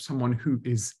life of someone who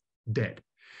is dead?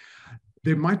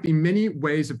 There might be many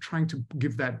ways of trying to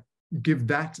give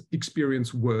that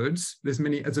experience words. There's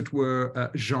many, as it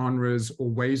were, genres or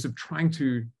ways of trying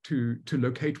to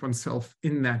locate oneself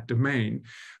in that domain.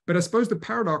 But I suppose the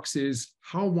paradox is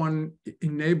how one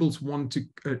enables one to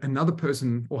another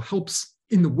person, or helps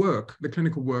in the work, the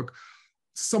clinical work,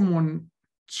 someone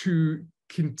to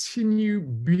continue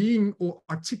being or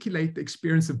articulate the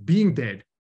experience of being dead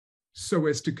so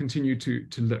as to continue to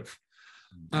live.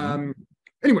 Mm-hmm.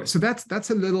 Anyway, so that's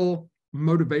a little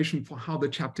motivation for how the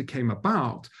chapter came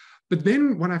about. But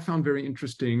then what I found very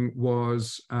interesting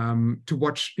was to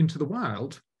watch Into the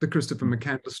Wild, the Christopher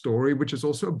McCandless story, which is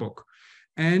also a book.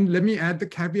 And let me add the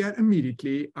caveat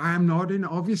immediately. I am not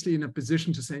obviously in a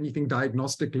position to say anything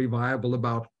diagnostically viable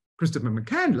about Christopher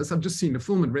McCandless. I've just seen the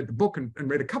film and read the book and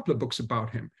read a couple of books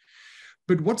about him.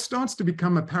 But what starts to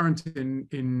become apparent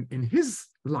in his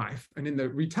life and in the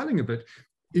retelling of it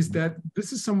is that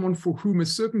this is someone for whom a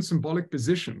certain symbolic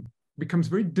position becomes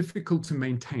very difficult to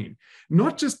maintain,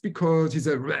 not just because he's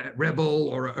a rebel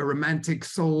or a romantic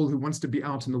soul who wants to be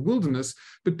out in the wilderness,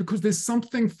 but because there's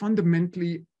something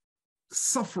fundamentally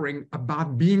suffering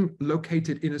about being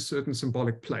located in a certain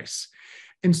symbolic place.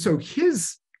 And so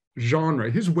his genre,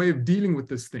 his way of dealing with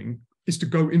this thing is to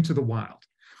go into the wild.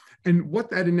 And what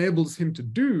that enables him to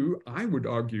do, I would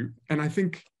argue, and I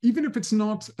think even if it's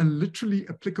not a literally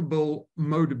applicable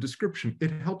mode of description,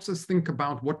 it helps us think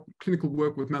about what clinical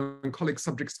work with melancholic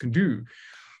subjects can do.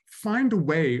 Find a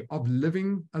way of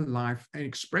living a life and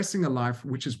expressing a life,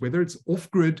 which is whether it's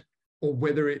off-grid or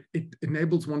whether it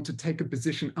enables one to take a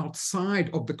position outside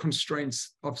of the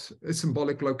constraints of a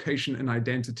symbolic location and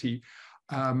identity,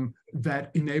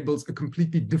 that enables a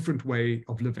completely different way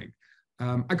of living.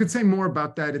 I could say more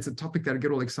about that. It's a topic that I get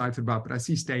all excited about, but I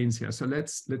see Stijn's here. So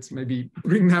let's maybe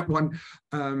bring that one,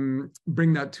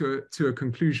 bring that to a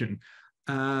conclusion.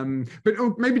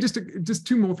 But maybe just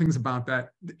two more things about that.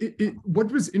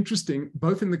 What was interesting,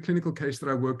 both in the clinical case that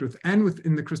I worked with and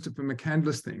within the Christopher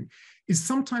McCandless thing, is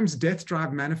sometimes death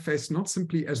drive manifests not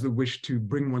simply as the wish to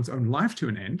bring one's own life to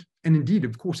an end, and indeed,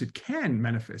 of course, it can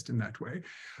manifest in that way,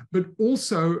 but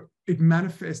also it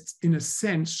manifests in a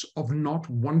sense of not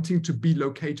wanting to be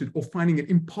located or finding it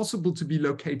impossible to be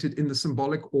located in the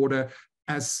symbolic order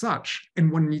as such,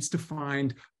 and one needs to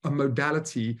find a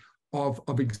modality of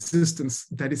existence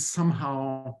that is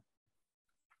somehow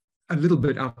a little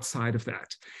bit outside of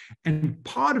that. And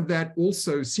part of that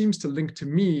also seems to link to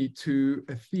me to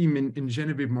a theme in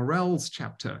Genevieve Morel's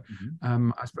chapter.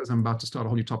 Mm-hmm. I suppose I'm about to start a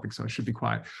whole new topic, so I should be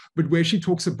quiet. But where she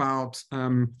talks about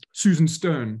Susan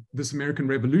Stern, this American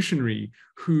revolutionary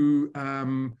who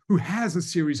has a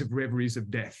series of reveries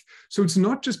of death. So it's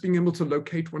not just being able to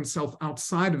locate oneself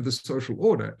outside of the social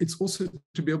order, it's also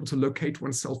to be able to locate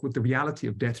oneself with the reality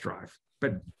of death drive.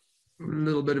 But a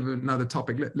little bit of another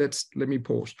topic. Let me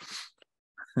pause.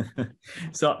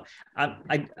 So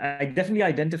I definitely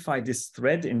identified this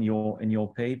thread in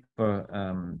your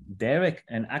paper, Derek,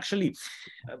 and actually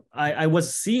I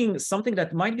was seeing something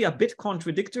that might be a bit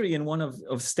contradictory in one of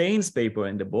Stijn's paper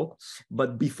in the book.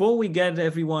 But before we get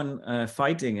everyone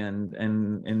fighting and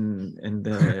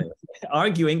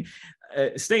arguing,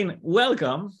 Stijn,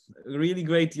 welcome. Really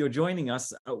great you're joining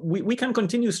us. We can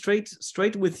continue straight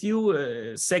with you,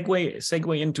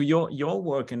 segue into your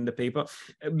work in the paper,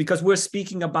 because we're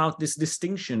speaking about this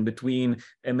distinction between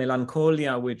a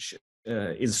melancholia, which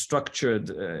is structured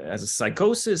as a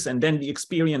psychosis, and then the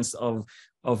experience of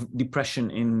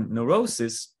depression in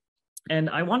neurosis.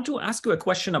 And I want to ask you a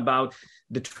question about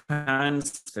the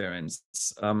transference,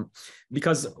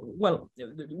 because, well,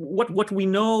 what we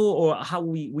know or how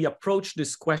we approach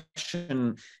this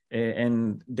question,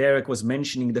 and Derek was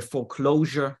mentioning the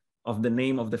foreclosure of the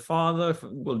name of the father,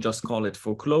 we'll just call it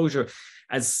foreclosure,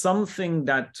 as something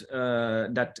that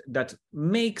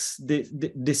makes the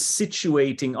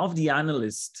situating of the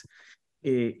analyst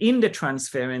in the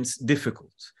transference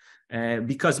difficult.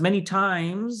 Because many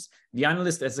times the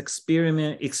analyst is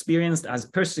experienced as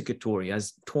persecutory,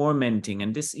 as tormenting,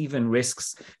 and this even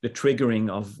risks the triggering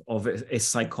of a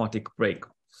psychotic break.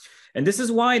 And this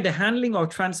is why the handling of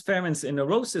transference in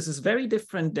neurosis is very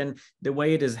different than the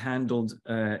way it is handled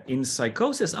in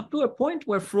psychosis, up to a point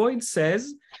where Freud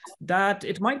says that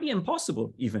it might be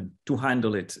impossible even to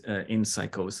handle it in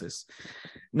psychosis.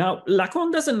 Now,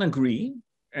 Lacan doesn't agree,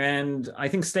 and I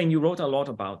think, Stijn, you wrote a lot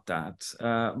about that,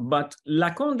 but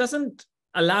Lacan doesn't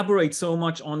elaborate so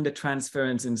much on the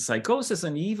transference in psychosis,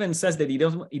 and he even says that he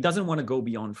doesn't want to go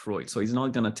beyond Freud, so he's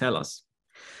not going to tell us.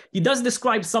 He does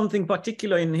describe something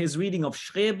particular in his reading of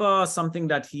Schreber, something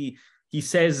that he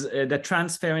says that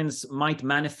transference might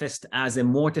manifest as a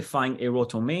mortifying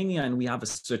erotomania, and we have a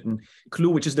certain clue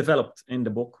which is developed in the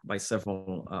book by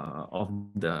several of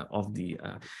the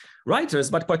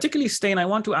writers. But particularly, Stijn, I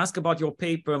want to ask about your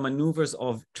paper, Maneuvers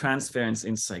of Transference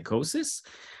in Psychosis,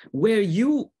 where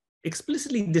you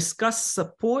explicitly discuss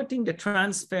supporting the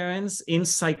transference in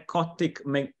psychotic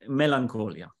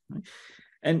melancholia.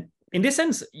 And in this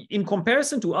sense, in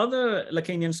comparison to other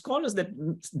Lacanian scholars that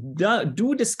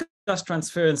do discuss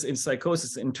transference in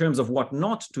psychosis in terms of what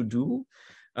not to do,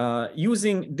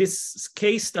 using this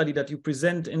case study that you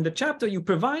present in the chapter, you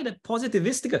provide a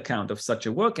positivistic account of such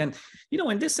a work. And,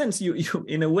 in this sense, you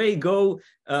in a way go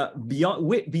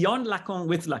beyond Lacan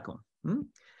with Lacan.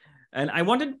 And I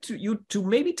wanted you to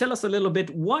maybe tell us a little bit,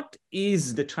 what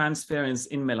is the transference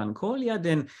in melancholia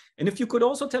then? And if you could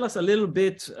also tell us a little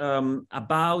bit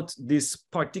about this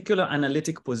particular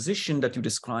analytic position that you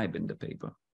describe in the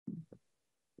paper.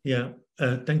 Yeah,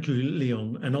 thank you,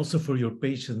 Leon, and also for your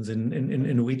patience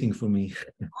in waiting for me.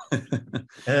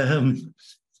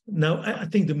 Now, I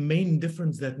think the main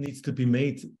difference that needs to be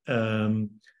made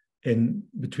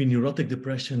between neurotic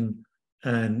depression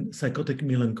and psychotic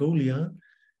melancholia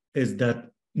is that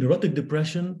neurotic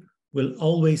depression will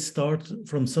always start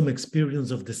from some experience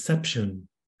of deception.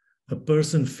 A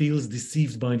person feels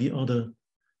deceived by the other.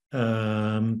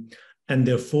 And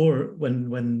therefore,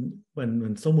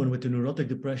 when someone with a neurotic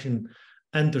depression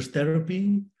enters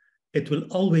therapy, it will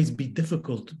always be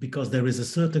difficult because there is a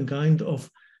certain kind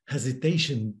of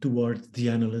hesitation towards the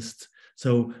analyst.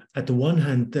 So at the one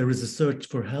hand, there is a search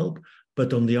for help,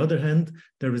 but on the other hand,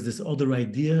 there is this other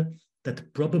idea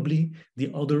that probably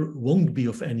the other won't be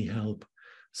of any help.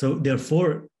 So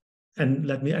therefore, and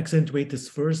let me accentuate this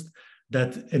first,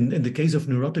 that in the case of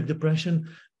neurotic depression,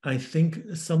 I think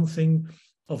something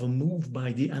of a move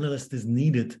by the analyst is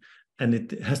needed. And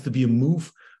it has to be a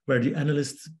move where the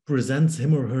analyst presents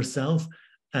him or herself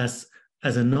as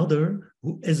another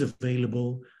who is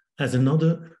available, as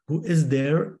another who is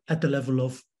there at the level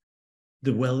of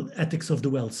the ethics of the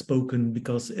well-spoken,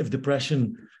 because if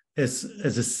depression is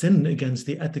a sin against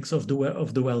the ethics of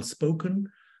the well-spoken,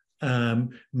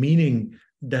 meaning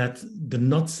that the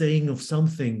not saying of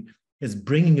something is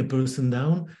bringing a person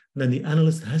down, then the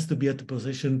analyst has to be at the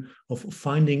position of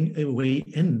finding a way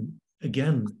in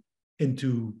again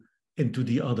into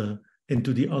the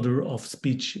other of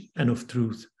speech and of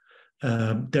truth.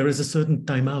 There is a certain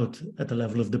timeout at the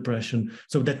level of depression,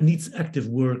 so that needs active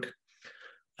work.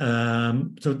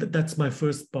 So that's my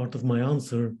first part of my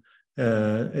answer.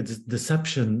 It's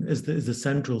deception is the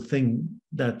central thing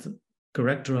that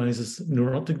characterizes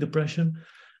neurotic depression.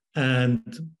 And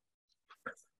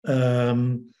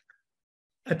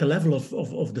at the level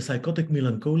of the psychotic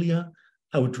melancholia,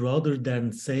 I would rather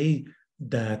than say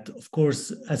that, of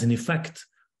course, as an effect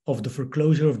of the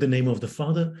foreclosure of the name of the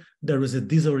father, there is a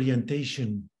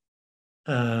disorientation.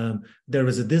 There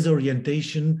is a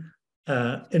disorientation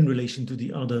in relation to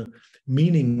the other,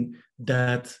 meaning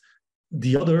that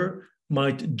the other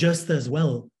might just as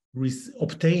well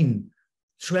obtain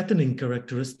threatening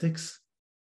characteristics,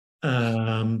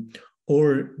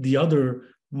 or the other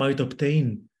might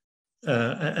obtain,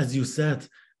 as you said,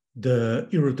 the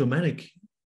erotomanic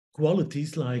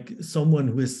qualities, like someone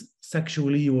who is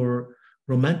sexually or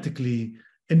romantically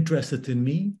interested in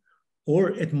me,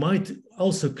 or it might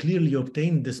also clearly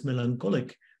obtain this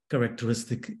melancholic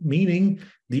characteristic, meaning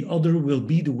the other will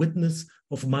be the witness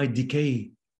of my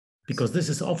decay. Because this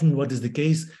is often what is the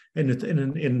case in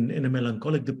a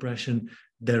melancholic depression.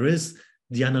 There is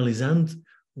the analysand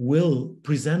will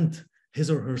present his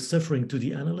or her suffering to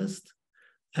the analyst,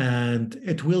 and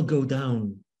it will go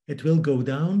down. It will go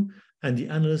down, and the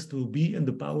analyst will be in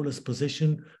the powerless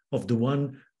position of the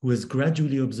one who is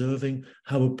gradually observing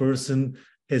how a person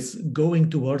is going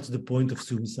towards the point of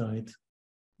suicide.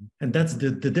 And that's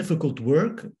the difficult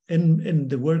work in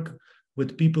the work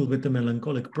with people with a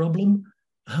melancholic problem,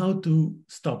 how to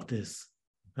stop this.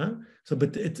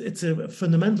 But it's a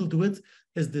fundamental to it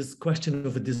is this question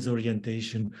of a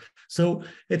disorientation. So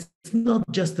it's not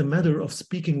just a matter of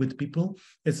speaking with people,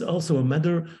 it's also a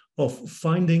matter of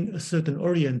finding a certain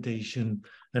orientation.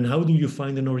 And how do you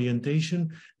find an orientation?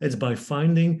 It's by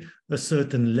finding a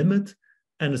certain limit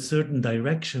and a certain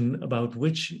direction about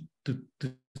which to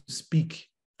speak.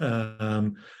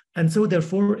 And so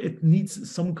therefore it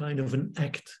needs some kind of an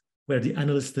act where the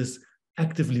analyst is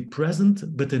actively present,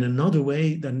 but in another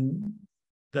way than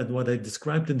what I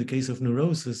described in the case of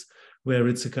neurosis, where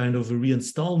it's a kind of a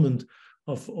reinstallment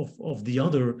of the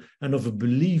other and of a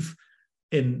belief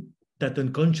in that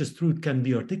unconscious truth can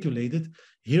be articulated.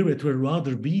 Here it will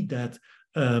rather be that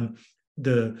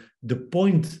the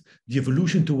point, the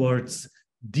evolution towards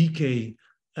decay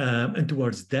and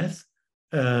towards death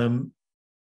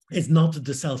is not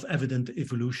the self-evident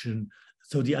evolution.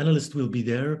 So the analyst will be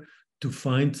there to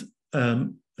find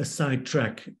a side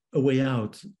track, a way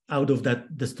out of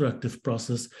that destructive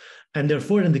process. And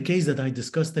therefore, in the case that I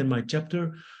discussed in my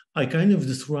chapter, I kind of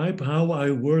describe how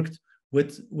I worked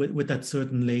with that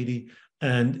certain lady.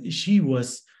 And she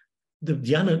was,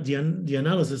 the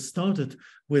analysis started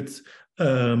with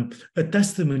a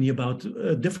testimony about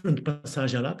different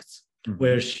passage à l'acte,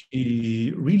 where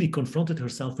she really confronted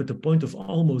herself with the point of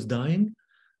almost dying,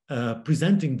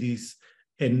 presenting these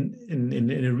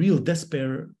in a real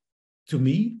despair to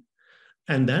me.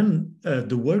 And then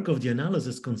the work of the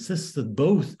analysis consisted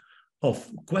both of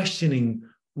questioning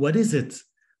what is it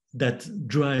that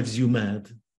drives you mad?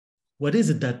 What is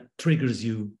it that triggers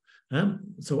you?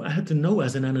 So I had to know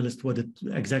as an analyst what it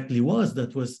exactly was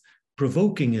that was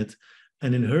provoking it.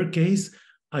 And in her case,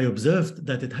 I observed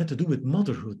that it had to do with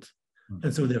motherhood.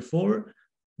 And so therefore,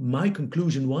 my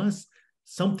conclusion was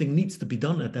something needs to be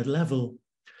done at that level.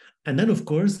 And then, of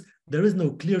course, there is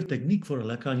no clear technique for a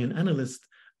Lacanian analyst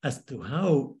as to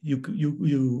how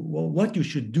what you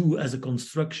should do as a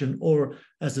construction or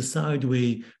as a side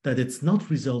way that it's not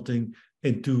resulting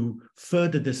into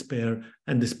further despair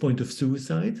and this point of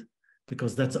suicide,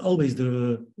 because that's always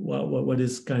what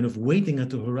is kind of waiting at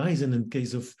the horizon in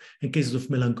cases of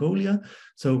melancholia.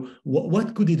 So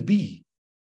what could it be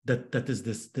that is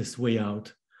this way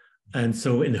out? And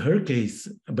so in her case,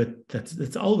 but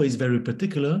that's always very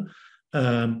particular,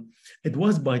 it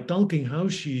was by talking how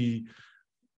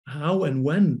and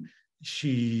when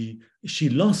she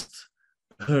lost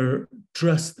her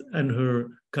trust and her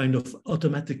kind of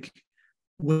automatic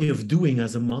way of doing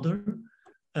as a mother,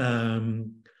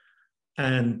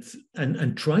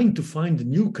 and trying to find a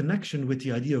new connection with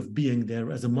the idea of being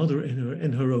there as a mother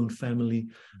in her own family.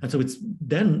 And so it's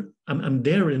then I'm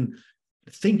there in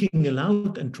thinking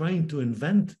aloud and trying to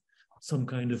invent some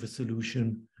kind of a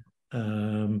solution.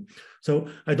 So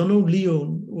I don't know,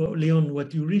 Leon,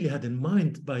 what you really had in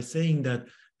mind by saying that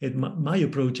my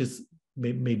approach is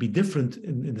maybe different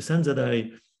in the sense that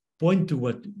I point to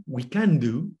what we can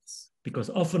do, because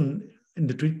often in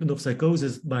the treatment of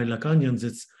psychosis by Lacanians,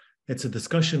 it's a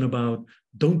discussion about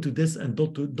don't do this and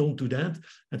don't do that.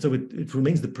 And so it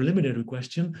remains the preliminary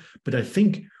question, but I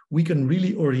think we can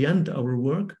really orient our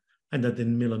work, and that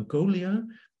in melancholia,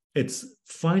 it's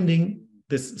finding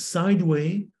this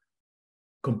sideway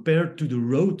compared to the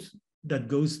road that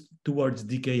goes towards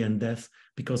decay and death,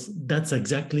 because that's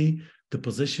exactly the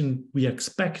position we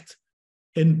expect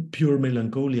in pure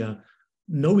melancholia,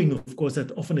 knowing, of course,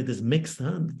 that often it is mixed.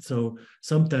 So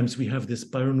sometimes we have these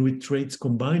paranoid traits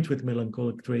combined with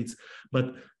melancholic traits,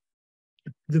 but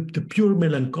the pure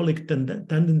melancholic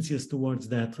tendencies towards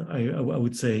that, I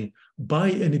would say, by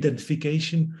an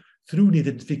identification, through an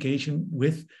identification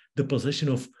with the position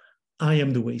of I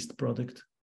am the waste product.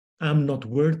 I'm not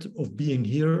worth of being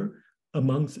here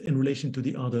amongst in relation to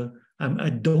the other. I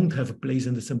don't have a place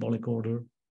in the symbolic order.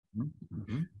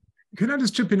 Mm-hmm. Can I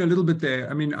just chip in a little bit there?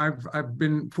 I mean, I've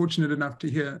been fortunate enough to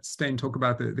hear Stijn talk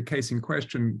about the case in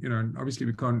question, and obviously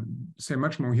we can't say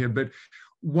much more here, but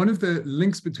one of the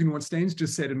links between what Stijn's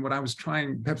just said and what I was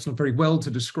trying, perhaps not very well,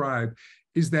 to describe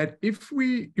is that if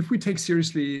we take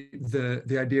seriously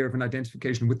the idea of an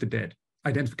identification with the dead,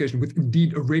 identification with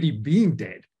indeed already being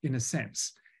dead in a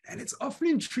sense, and it's often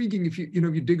intriguing if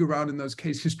you dig around in those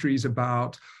case histories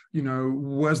about,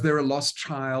 was there a lost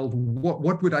child?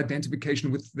 What would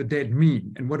identification with the dead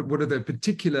mean? And what are the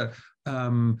particular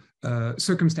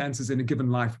circumstances in a given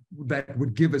life that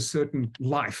would give a certain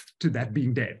life to that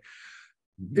being dead?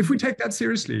 If we take that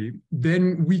seriously,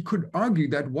 then we could argue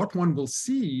that what one will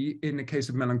see in the case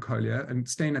of melancholia, and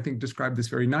Stijn, I think, described this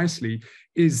very nicely,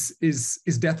 is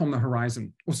death on the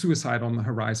horizon or suicide on the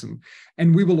horizon.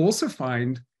 And we will also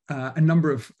find a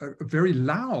number of very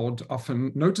loud,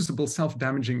 often noticeable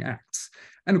self-damaging acts.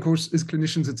 And of course, as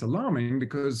clinicians, it's alarming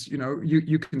because,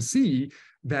 you can see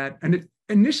that, and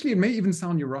initially, it may even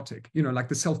sound neurotic, like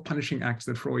the self-punishing acts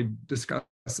that Freud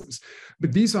discusses.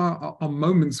 But these are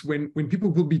moments when people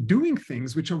will be doing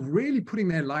things which are really putting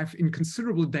their life in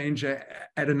considerable danger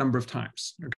at a number of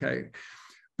times, okay?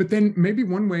 But then maybe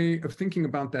one way of thinking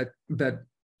about that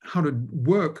how to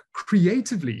work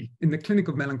creatively in the clinic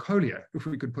of melancholia, if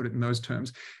we could put it in those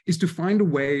terms, is to find a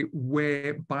way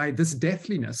whereby this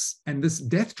deathliness and this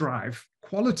death drive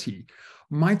quality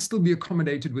might still be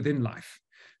accommodated within life.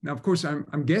 Now, of course,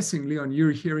 I'm guessing, Leon,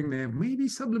 you're hearing there, maybe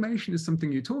sublimation is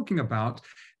something you're talking about.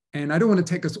 And I don't want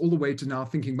to take us all the way to now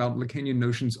thinking about Lacanian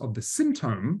notions of the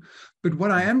symptom. But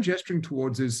what I am gesturing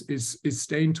towards is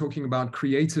Stijn talking about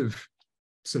creative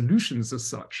solutions as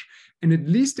such. And at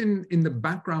least in the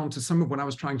background to some of what I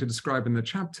was trying to describe in the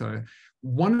chapter,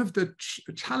 one of the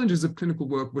challenges of clinical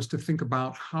work was to think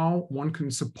about how one can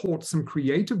support some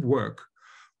creative work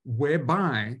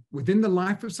whereby within the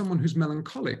life of someone who's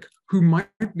melancholic, who might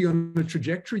be on a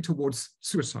trajectory towards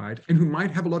suicide and who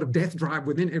might have a lot of death drive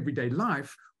within everyday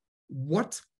life,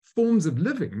 what forms of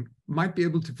living might be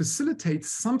able to facilitate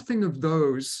something of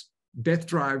those death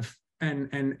drive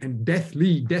and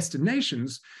deathly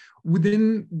destinations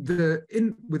within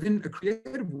a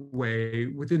creative way,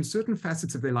 within certain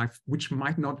facets of their life, which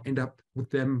might not end up with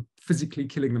them physically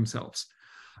killing themselves.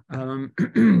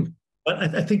 But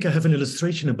I think I have an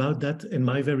illustration about that in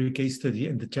my very case study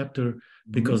in the chapter,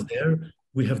 because there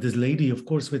we have this lady, of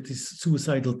course, with these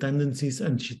suicidal tendencies,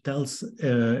 and she tells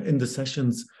in the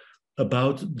sessions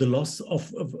about the loss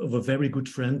of a very good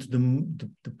friend,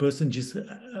 the person she's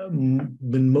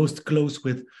been most close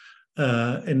with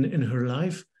in her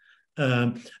life.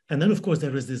 And then, of course,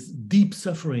 there is this deep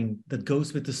suffering that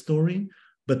goes with the story.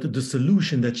 But the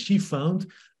solution that she found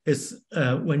is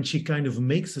when she kind of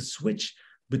makes a switch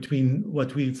between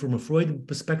what we, from a Freudian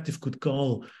perspective, could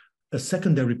call a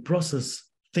secondary process,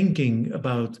 thinking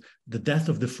about the death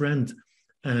of the friend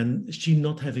and she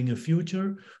not having a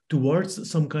future, towards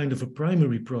some kind of a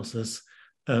primary process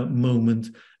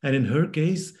moment. And in her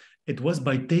case, it was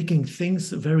by taking things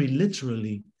very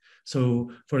literally.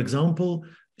 So, for example,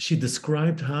 she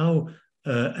described how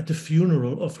at the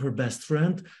funeral of her best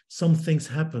friend, some things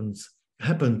happened,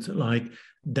 like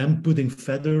them putting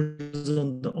feathers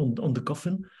on the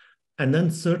coffin. And then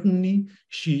certainly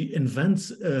she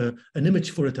invents an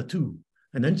image for a tattoo.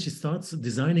 And then she starts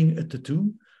designing a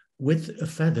tattoo with a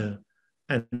feather.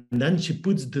 And then she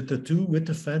puts the tattoo with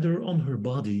the feather on her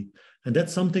body. And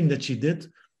that's something that she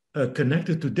did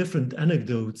connected to different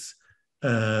anecdotes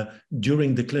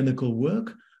during the clinical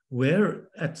work, where,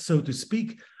 so to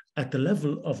speak, at the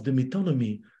level of the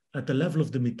metonymy, at the level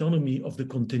of the metonymy of the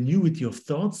continuity of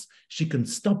thoughts, she can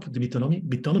stop the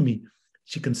metonymy.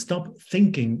 She can stop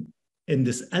thinking in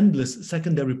this endless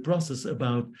secondary process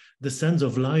about the sense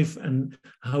of life and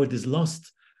how it is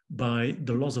lost by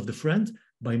the loss of the friend,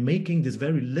 by making this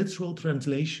very literal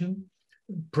translation,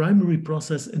 primary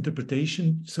process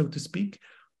interpretation, so to speak,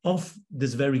 of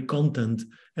this very content.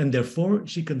 And therefore,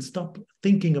 she can stop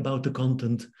thinking about the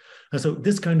content. And so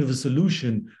this kind of a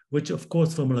solution, which of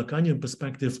course, from a Lacanian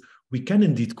perspective, we can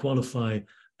indeed qualify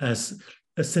as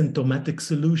a symptomatic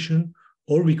solution,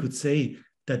 or we could say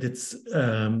that it's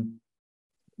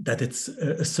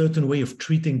a certain way of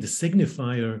treating the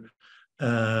signifier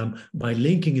by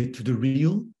linking it to the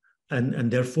real,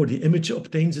 and therefore the image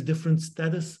obtains a different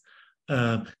status.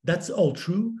 That's all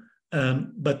true.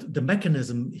 But the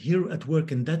mechanism here at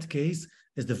work in that case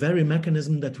is the very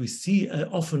mechanism that we see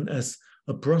often as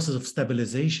a process of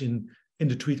stabilization in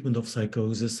the treatment of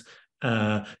psychosis.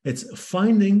 It's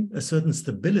finding a certain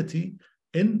stability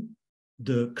in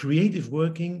the creative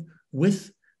working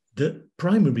with the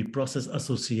primary process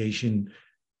association.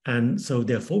 And so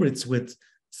therefore it's with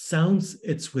sounds,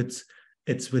 it's with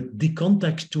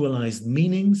decontextualized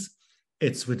meanings,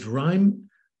 it's with rhyme,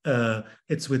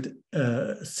 it's with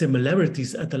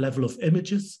similarities at the level of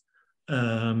images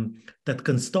that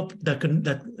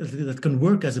can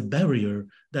work as a barrier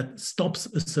that stops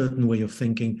a certain way of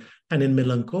thinking. And in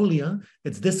melancholia,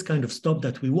 it's this kind of stop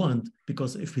that we want,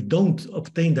 because if we don't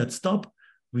obtain that stop,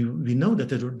 we know that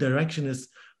the direction is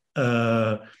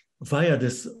via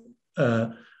this.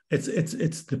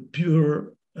 It's the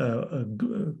pure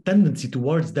tendency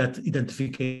towards that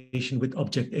identification with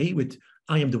object A, with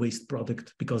I am the waste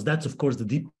product, because that's, of course, the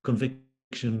deep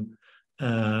conviction.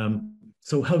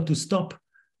 So how to stop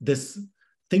this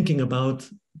thinking about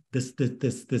this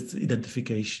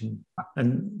identification?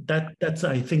 And that's,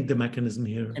 I think, the mechanism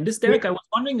here. And this, Derek, I was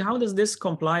wondering, how does this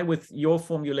comply with your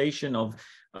formulation of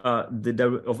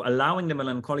allowing the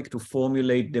melancholic to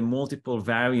formulate the multiple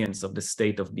variants of the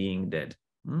state of being dead?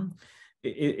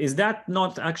 is that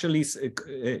not actually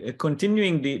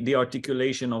continuing the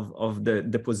articulation of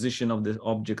the position of the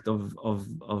object of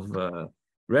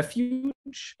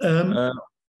refuge?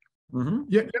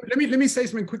 Yeah, let me say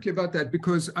something quickly about that,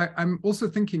 because I'm also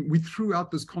thinking we threw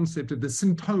out this concept of the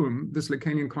symptom, this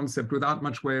Lacanian concept, without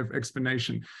much way of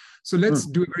explanation. So let's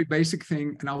do a very basic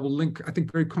thing, and I will link, I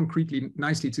think, very concretely,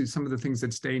 nicely to some of the things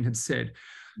that Stijn had said.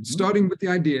 Starting with the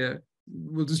idea,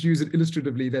 we'll just use it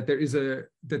illustratively, that there is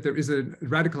a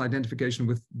radical identification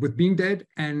with being dead,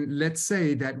 and let's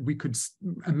say that we could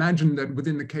imagine that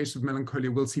within the case of melancholia,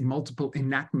 we'll see multiple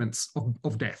enactments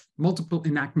of death, multiple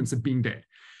enactments of being dead.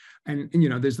 And you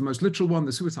know, there's the most literal one,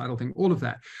 the suicidal thing, all of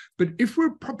that. But if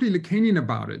we're properly Lacanian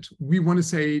about it, we want to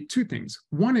say two things.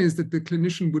 One is that the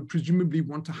clinician would presumably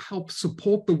want to help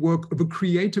support the work of a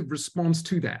creative response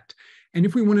to that. And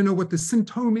if we want to know what the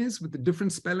symptom is, with the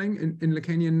different spelling in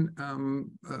Lacanian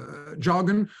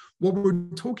jargon, what we're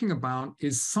talking about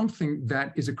is something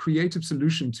that is a creative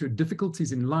solution to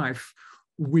difficulties in life,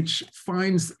 which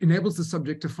enables the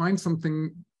subject to find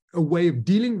something, a way of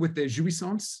dealing with their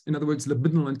jouissance, in other words,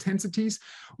 libidinal intensities,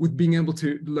 with being able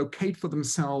to locate for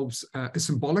themselves a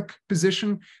symbolic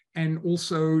position, and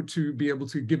also to be able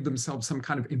to give themselves some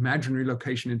kind of imaginary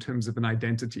location in terms of an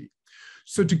identity.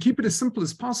 So to keep it as simple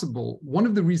as possible, one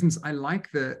of the reasons I like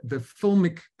the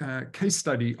filmic case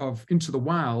study of Into the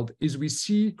Wild is we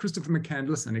see Christopher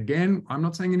McCandless, and again, I'm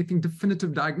not saying anything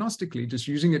definitive diagnostically, just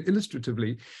using it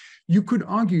illustratively. You could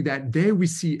argue that there we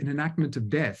see an enactment of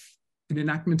death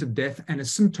and a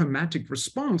symptomatic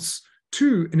response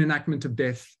to an enactment of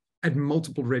death at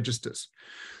multiple registers.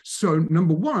 So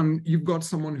number one, you've got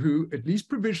someone who, at least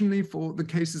provisionally for the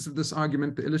cases of this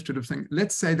argument, the illustrative thing,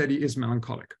 let's say that he is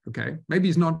melancholic, okay? Maybe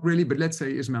he's not really, but let's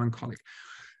say he is melancholic.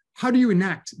 How do you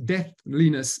enact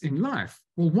deathliness in life?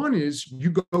 Well, one is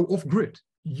you go off grid.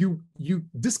 You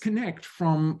disconnect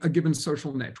from a given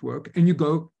social network and you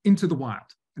go into the wild.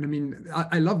 And I mean,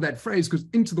 I love that phrase, because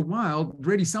into the wild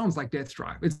really sounds like death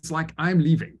drive. It's like, I'm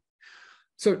leaving.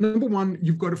 So number one,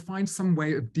 you've got to find some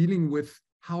way of dealing with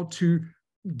how to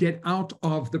get out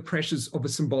of the pressures of a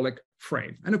symbolic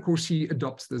frame. And of course, he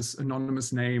adopts this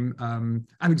anonymous name,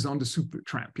 Alexander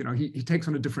Supertramp. You know, he takes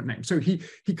on a different name. So he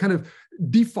kind of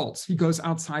defaults, he goes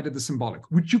outside of the symbolic,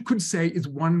 which you could say is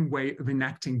one way of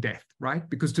enacting death, right?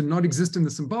 Because to not exist in the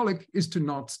symbolic is to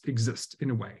not exist in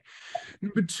a way.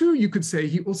 Number two, you could say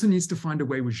he also needs to find a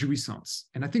way with jouissance.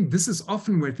 And I think this is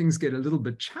often where things get a little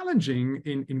bit challenging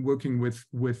in working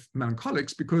with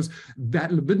melancholics, because that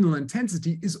libidinal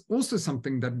intensity is also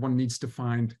something that one needs to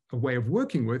find a way of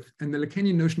working with. And the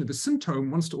Lacanian notion of the symptom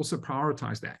wants to also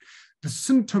prioritize that. The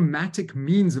symptomatic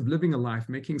means of living a life,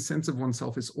 making sense of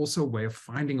oneself, is also a way of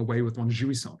finding a way with one's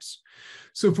jouissance.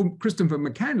 So for Christopher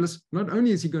McCandless, not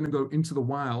only is he going to go into the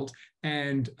wild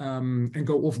and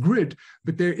go off grid,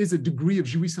 but there is a degree of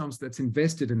jouissance that's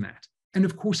invested in that. And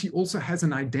of course, he also has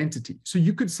an identity. So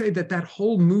you could say that that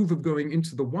whole move of going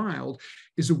into the wild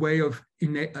is a way of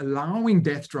allowing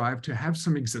death drive to have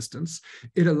some existence.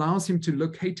 It allows him to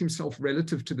locate himself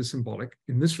relative to the symbolic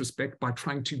in this respect by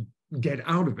trying to get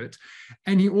out of it.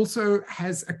 And he also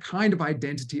has a kind of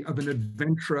identity of an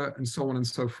adventurer and so on and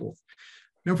so forth.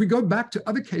 Now, if we go back to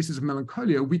other cases of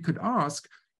melancholia, we could ask,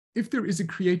 if there is a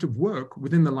creative work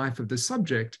within the life of the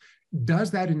subject,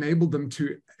 does that enable them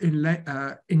to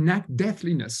enact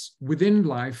deathliness within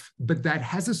life, but that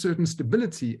has a certain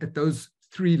stability at those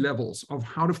three levels of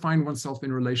how to find oneself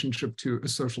in relationship to a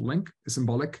social link, a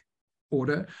symbolic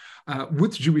order,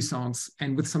 with jouissance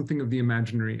and with something of the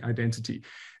imaginary identity.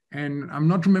 And I'm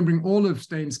not remembering all of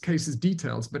Stijn's case's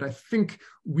details, but I think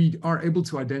we are able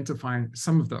to identify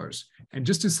some of those. And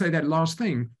just to say that last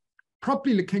thing,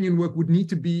 properly Lacanian work would need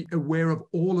to be aware of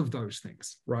all of those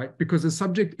things, right? Because the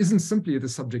subject isn't simply the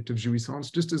subject of jouissance,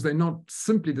 just as they're not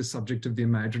simply the subject of the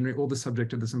imaginary or the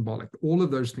subject of the symbolic. All of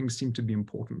those things seem to be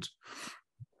important.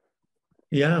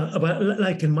 Yeah, but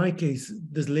like in my case,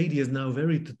 this lady is now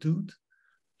very tattooed.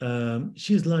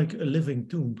 She's like a living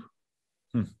tomb.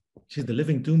 She's the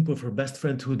living tomb of her best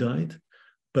friend who died.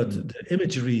 But the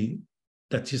imagery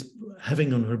that she's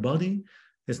having on her body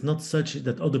is not such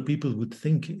that other people would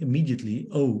think immediately,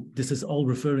 oh, this is all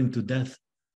referring to death.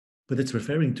 But it's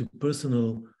referring to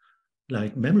personal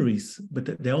like memories, but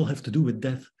they all have to do with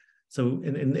death. So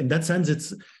in that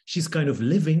sense, she's kind of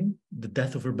living the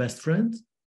death of her best friend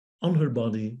on her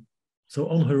body. So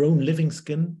on her own living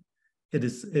skin, it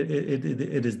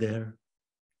is there.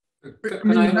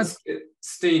 Can I ask,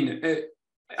 Stijn,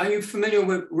 are you familiar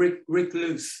with Rick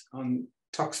Luce on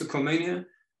toxicomania?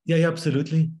 Yeah,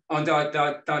 absolutely. On the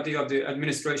idea of the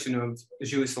administration of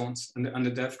jouissance and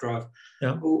the death drive.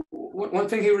 Yeah. One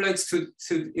thing he relates to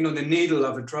the needle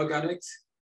of a drug addict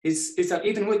is that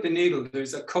even with the needle,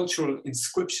 there's a cultural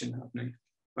inscription happening,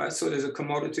 right? So there's a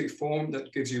commodity form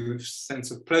that gives you a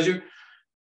sense of pleasure,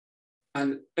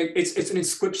 and it's an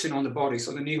inscription on the body.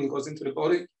 So the needle goes into the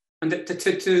body, and the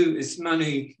tattoo is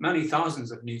many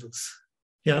thousands of needles.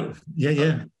 Yeah.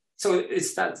 So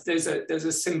it's that there's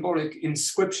a symbolic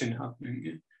inscription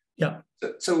happening. Yeah.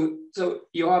 So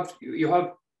you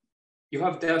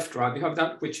have death drive. You have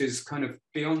that which is kind of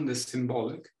beyond the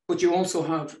symbolic, but you also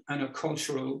have a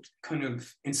cultural kind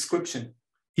of inscription.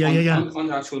 On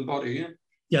the actual body. Yeah.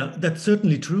 Yeah, that's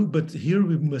certainly true. But here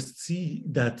we must see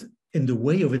that in the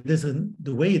way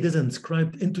it is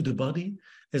inscribed into the body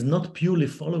is not purely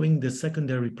following the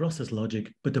secondary process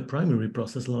logic, but the primary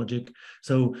process logic.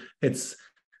 So it's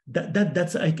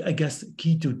that's I guess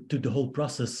key to the whole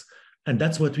process, and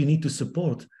that's what we need to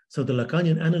support. So the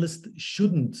Lacanian analyst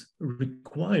shouldn't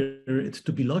require it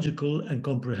to be logical and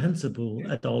comprehensible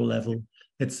at all level.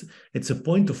 It's a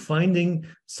point of finding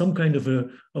some kind of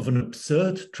an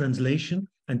absurd translation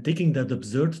and taking that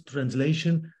absurd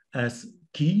translation as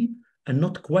key and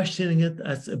not questioning it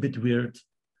as a bit weird.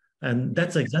 And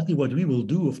that's exactly what we will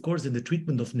do, of course, in the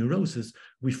treatment of neurosis.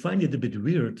 We find it a bit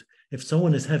weird if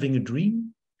someone is having a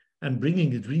dream and bringing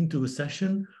the dream to a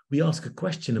session, we ask a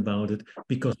question about it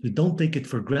because we don't take it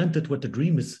for granted what the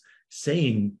dream is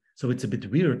saying. So it's a bit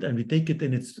weird, and we take it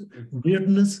in its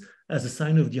weirdness as a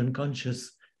sign of the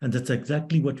unconscious. And that's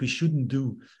exactly what we shouldn't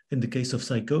do in the case of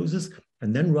psychosis,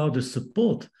 and then rather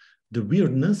support the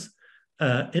weirdness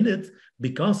in it,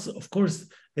 because of course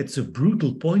it's a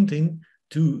brutal pointing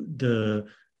to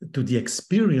the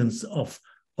experience of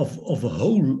a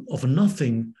whole, of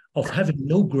nothing, of having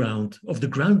no ground, of the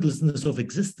groundlessness of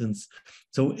existence.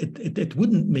 So it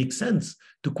wouldn't make sense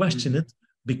to question it,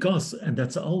 because, and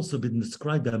that's also been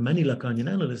described by many Lacanian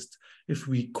analysts, if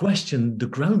we question the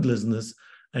groundlessness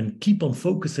and keep on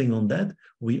focusing on that,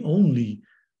 we only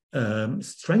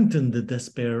strengthen the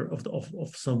despair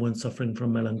of someone suffering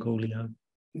from melancholia.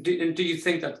 Do you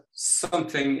think that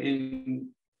something in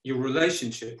your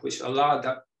relationship which allowed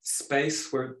that space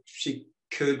where she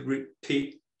could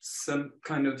repeat some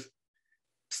kind of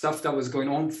stuff that was going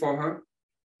on for her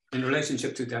in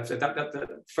relationship to death?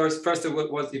 That first it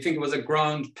was, you think it was a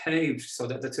ground paved so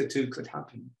that the tattoo could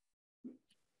happen?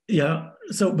 Yeah.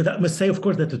 So, but I must say, of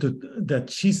course, that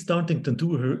she's starting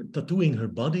tattooing her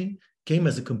body came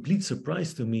as a complete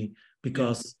surprise to me,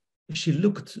 because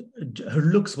her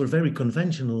looks were very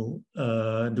conventional.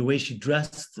 The way she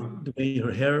dressed, the way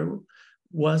her hair it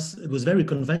was very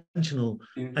conventional.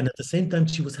 And at the same time,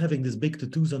 she was having these big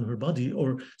tattoos on her body,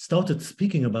 or started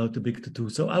speaking about the big tattoo.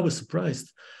 So I was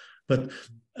surprised. But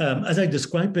as I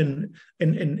describe in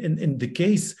the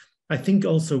case, I think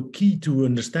also key to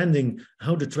understanding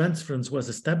how the transference was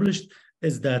established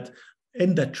is that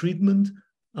in that treatment,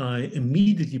 I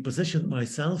immediately positioned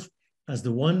myself as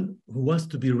the one who was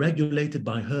to be regulated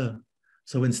by her.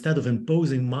 So instead of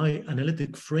imposing my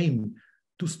analytic frame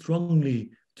too strongly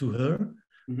to her,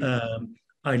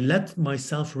 I let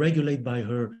myself regulate by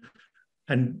her.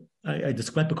 And I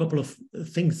describe a couple of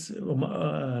things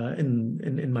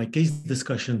in my case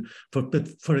discussion.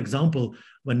 For example,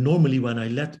 when I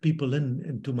let people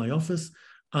into my office,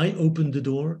 I open the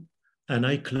door and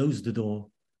I close the door.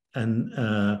 And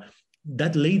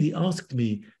that lady asked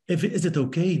me, is it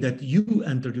okay that you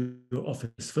enter your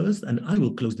office first and I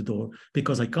will close the door,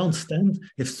 because I can't stand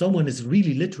if someone is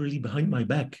really literally behind my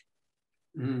back.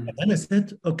 And then I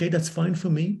said, okay, that's fine for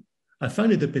me. I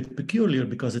find it a bit peculiar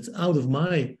because it's out of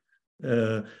my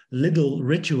little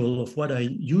ritual of what I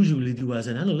usually do as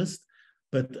an analyst,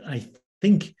 but I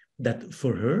think that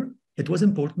for her it was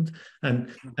important, and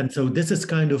so this is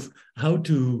kind of how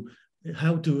to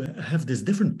have this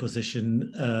different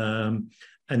position,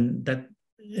 and that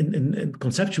in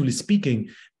conceptually speaking,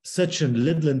 such a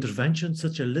little intervention,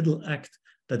 such a little act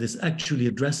that is actually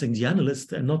addressing the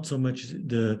analyst and not so much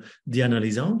the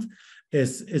analysant,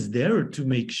 is there to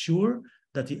make sure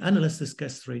that the analyst is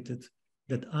castrated,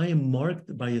 that I am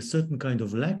marked by a certain kind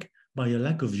of lack, by a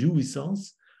lack of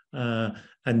jouissance.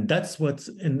 And that's what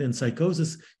in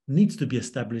psychosis needs to be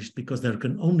established, because there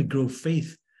can only grow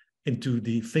faith into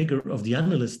the figure of the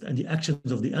analyst and the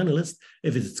actions of the analyst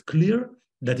if it's clear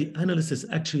that the analyst is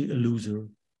actually a loser.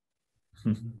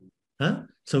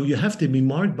 So you have to be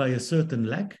marked by a certain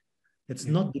lack. It's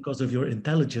not because of your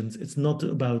intelligence. It's not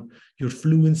about your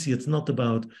fluency. It's not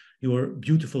about your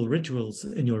beautiful rituals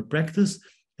in your practice.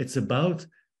 It's about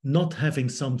not having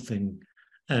something.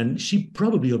 And she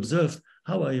probably observed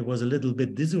how I was a little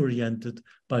bit disoriented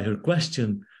by her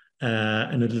question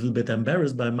and a little bit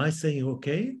embarrassed by my saying,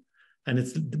 okay. And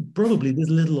it's probably this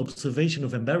little observation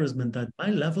of embarrassment at my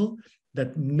level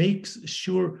that makes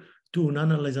sure to an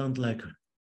analysant like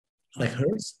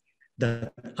hers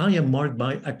that I am marked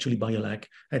by a lack.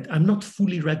 And I'm not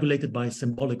fully regulated by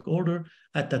symbolic order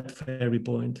at that very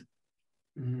point.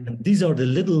 Mm-hmm. And these are the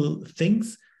little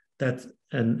things that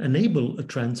enable a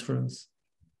transference.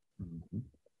 Mm-hmm.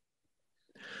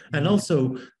 And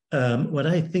also, what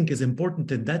I think is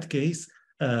important in that case,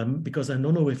 because I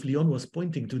don't know if Leon was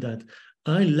pointing to that,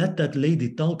 I let that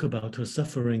lady talk about her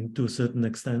suffering to a certain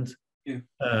extent. Yeah.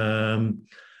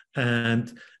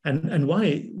 And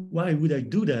why would I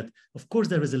do that? Of course,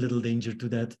 there is a little danger to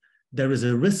that. There is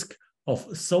a risk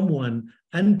of someone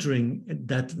entering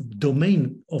that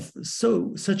domain of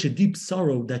such a deep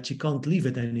sorrow that she can't leave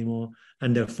it anymore,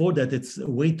 and therefore that it's a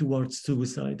way towards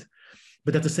suicide.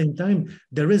 But at the same time,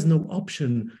 there is no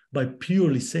option by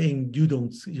purely saying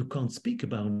you can't speak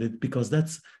about it, because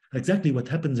that's exactly what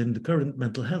happens in the current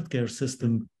mental health care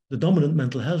system, the dominant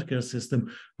mental health care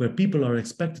system, where people are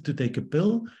expected to take a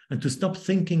pill and to stop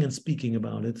thinking and speaking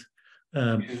about it.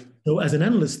 So as an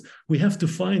analyst, we have to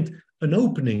find an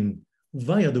opening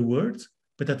via the words,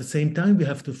 but at the same time, we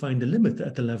have to find a limit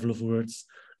at the level of words.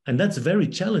 And that's very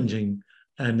challenging,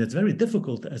 and it's very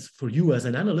difficult for you as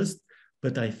an analyst,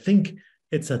 but I think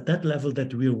it's at that level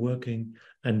that we're working.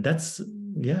 And that's,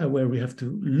 where we have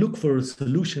to look for a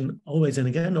solution always and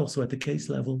again, also at the case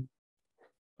level.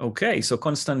 Okay, so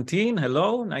Konstantin,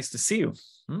 hello, nice to see you.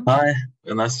 Hi,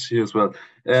 nice to see you as well.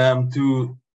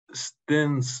 To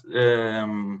Stijn's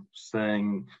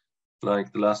saying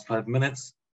like the last 5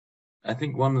 minutes, I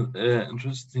think one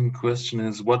interesting question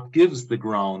is what gives the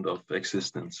ground of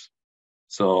existence,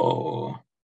 so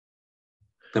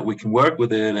that we can work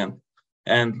with it.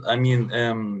 And I mean,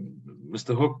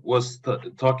 Mr. Hook was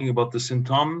talking about the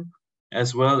symptom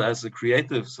as well as a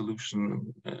creative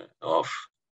solution of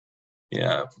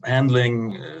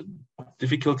handling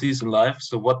difficulties in life.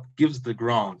 So what gives the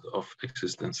ground of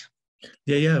existence?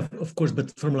 Yeah, of course.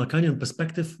 But from a Lacanian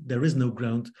perspective, there is no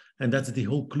ground. And that's the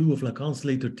whole clue of Lacan's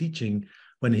later teaching,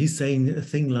 when he's saying a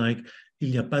thing like,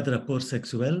 il n'y a pas de rapport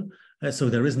sexuel. So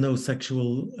there is no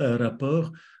sexual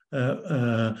rapport.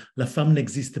 La femme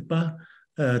n'existe pas.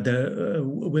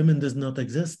 Women does not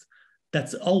exist.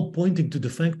 That's all pointing to the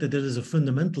fact that there is a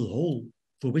fundamental hole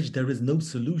for which there is no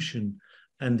solution.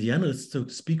 And the analyst, so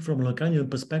to speak, from a Lacanian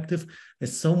perspective,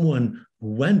 is someone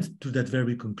who went to that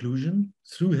very conclusion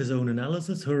through his own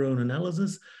analysis, her own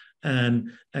analysis, and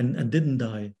didn't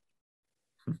die.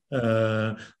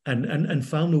 And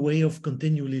found a way of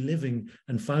continually living,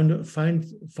 and found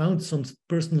some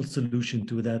personal solution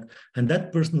to that. And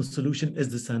that personal solution is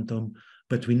the symptom.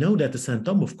 But we know that the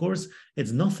symptom, of course,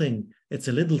 it's nothing. It's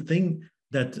a little thing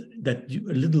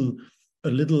a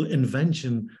little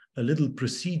invention, a little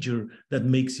procedure that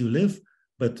makes you live.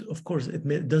 But of course,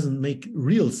 it doesn't make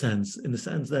real sense, in the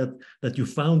sense that you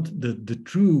found the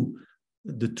true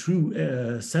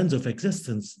sense of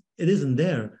existence. It isn't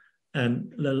there.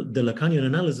 And the Lacanian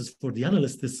analysis for the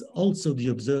analyst is also the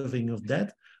observing of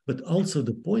that, but also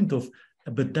the point of,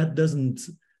 but that doesn't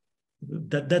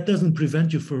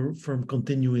prevent you from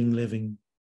continuing living.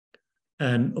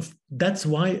 And that's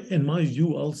why, in my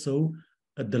view, also,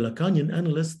 the Lacanian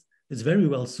analyst is very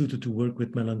well suited to work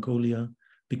with melancholia,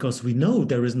 because we know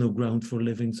there is no ground for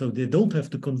living. So they don't have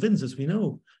to convince us. We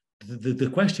know. The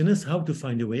question is how to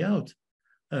find a way out.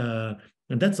 And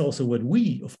that's also what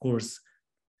we, of course,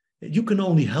 you can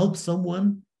only help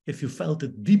someone if you felt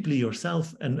it deeply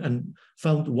yourself and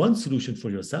found one solution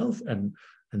for yourself. And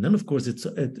then, of course,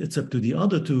 it's up to the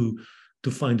other to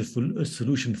find a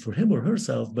solution for him or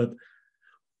herself. But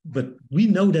we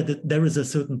know that there is a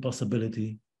certain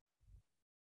possibility.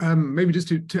 Maybe just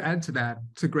to add to that,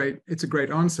 it's a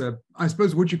great answer. I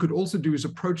suppose what you could also do is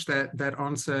approach that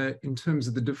answer in terms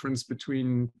of the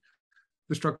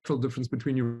structural difference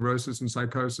between neurosis and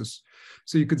psychosis.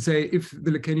 So you could say, if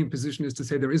the Lacanian position is to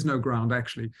say there is no ground,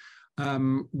 actually,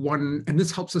 and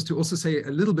this helps us to also say a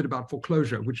little bit about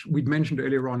foreclosure, which we'd mentioned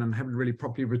earlier on and haven't really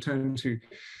properly returned to.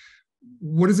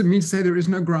 What does it mean to say there is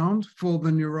no ground for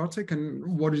the neurotic, and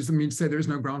what does it mean to say there is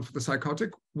no ground for the psychotic?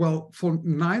 Well, for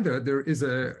neither, there is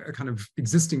a kind of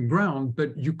existing ground,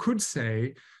 but you could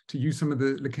say, to use some of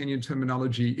the Lacanian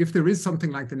terminology, if there is something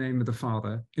like the name of the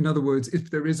father, in other words, if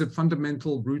there is a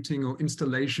fundamental rooting or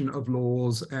installation of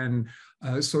laws and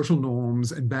social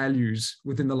norms and values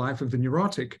within the life of the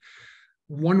neurotic,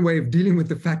 one way of dealing with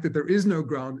the fact that there is no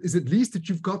ground is at least that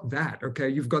you've got that, okay?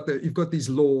 You've got these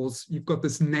laws, you've got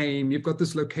this name, you've got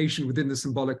this location within the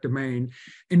symbolic domain.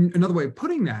 And another way of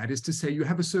putting that is to say you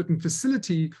have a certain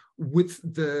facility with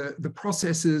the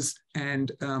processes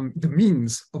and the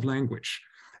means of language.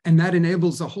 And that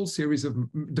enables a whole series of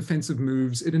defensive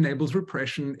moves. It enables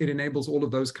repression. It enables all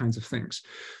of those kinds of things.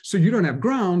 So you don't have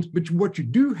ground, but what you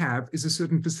do have is a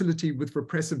certain facility with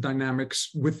repressive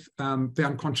dynamics with the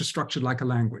unconscious structure like a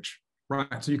language,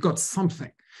 right? So you've got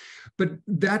something. But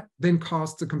that then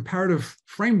casts a comparative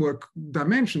framework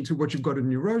dimension to what you've got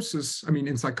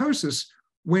in psychosis,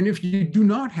 when if you do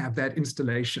not have that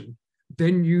installation,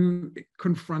 then you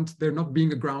confront there not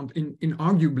being a ground in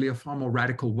arguably a far more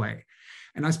radical way.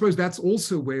 And I suppose that's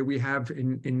also where we have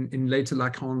in later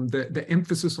Lacan the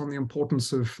emphasis on the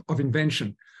importance of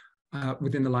invention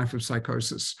within the life of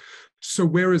psychosis. So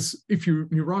whereas if you're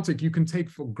neurotic, you can take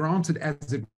for granted,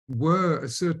 as it were, a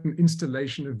certain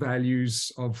installation of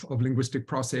values of linguistic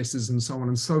processes and so on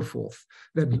and so forth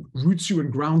that roots you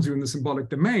and grounds you in the symbolic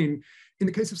domain. In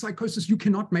the case of psychosis, you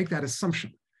cannot make that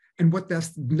assumption. And what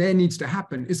there needs to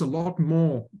happen is a lot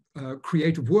more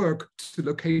creative work to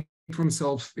locate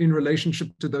oneself in relationship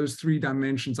to those three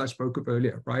dimensions I spoke of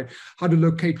earlier, right? How to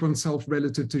locate oneself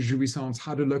relative to jouissance,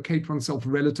 how to locate oneself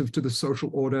relative to the social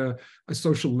order, a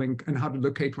social link, and how to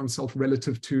locate oneself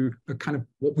relative to a kind of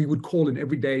what we would call in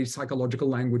everyday psychological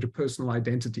language, a personal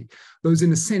identity. Those,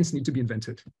 in a sense, need to be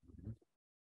invented.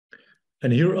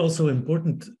 And here also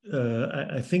important,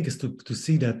 I think, is to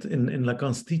see that in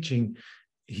Lacan's teaching,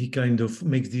 he kind of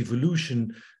makes the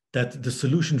evolution that the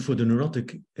solution for the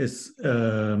neurotic is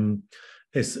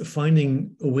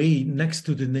finding a way next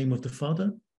to the name of the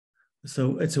father.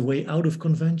 So it's a way out of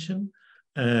convention.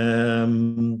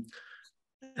 And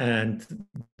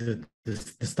the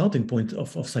starting point of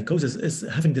psychosis is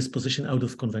having this position out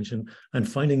of convention and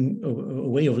finding a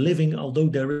way of living, although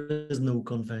there is no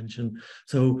convention.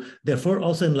 So therefore,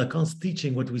 also in Lacan's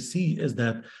teaching, what we see is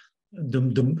that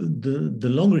the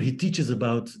longer he teaches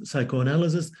about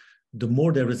psychoanalysis, the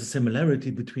more there is a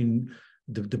similarity between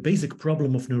the basic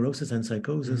problem of neurosis and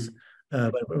psychosis.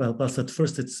 Whilst at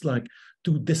first it's like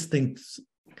two distinct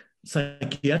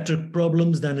psychiatric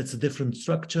problems, then it's a different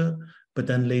structure, but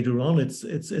then later on it's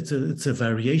a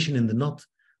variation in the knot,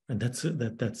 and that's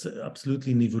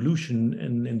absolutely an evolution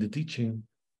in the teaching.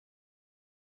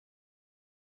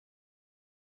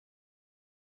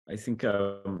 I think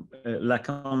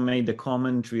Lacan made the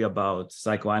commentary about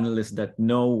psychoanalysts that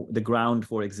know the ground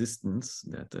for existence,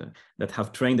 that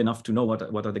have trained enough to know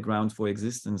what are the grounds for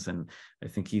existence. And I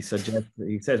think he says,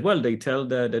 well, they tell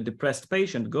the depressed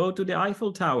patient, go to the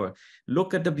Eiffel Tower,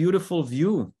 look at the beautiful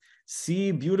view,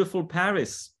 see beautiful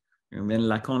Paris. And then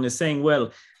Lacan is saying,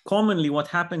 well, commonly what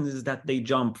happens is that they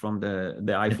jump from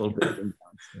the Eiffel building,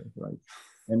 right?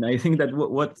 And I think that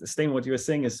Stijn, what you're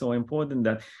saying is so important,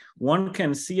 that one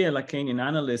can see a Lacanian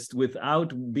analyst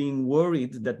without being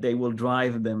worried that they will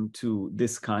drive them to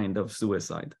this kind of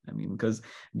suicide. I mean, because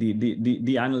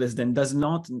the analyst then does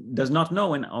not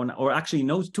know or actually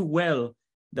knows too well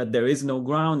that there is no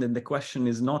ground, and the question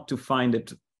is not to find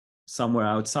it somewhere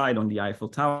outside on the Eiffel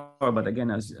Tower, but again,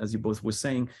 as you both were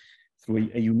saying, through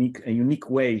a unique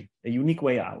way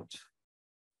out.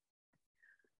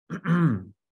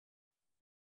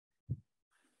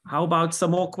 How about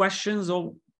some more questions,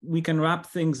 or we can wrap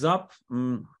things up?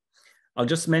 I'll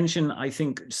just mention, I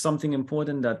think, something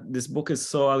important, that this book is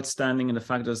so outstanding in the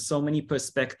fact there's so many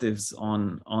perspectives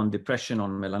on depression,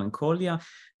 on melancholia,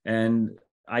 and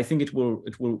I think it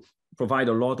will provide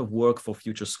a lot of work for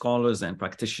future scholars and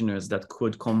practitioners that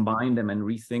could combine them and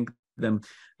rethink them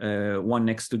one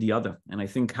next to the other. And I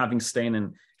think having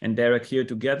Stijn and Derek here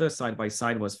together side by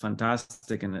side was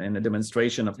fantastic, and a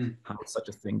demonstration of how such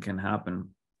a thing can happen.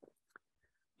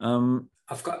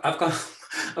 I've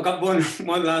got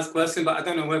one last question, but I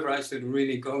don't know whether I should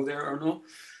really go there or not.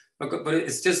 But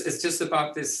it's just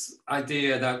about this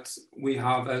idea that we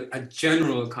have a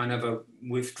general kind of a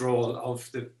withdrawal of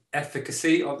the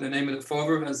efficacy of the name of the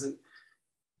father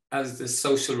as the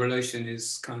social relation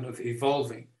is kind of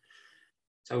evolving.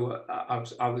 So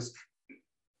I was,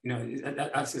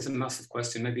 that's a massive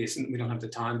question. Maybe we don't have the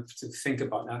time to think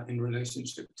about that in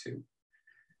relationship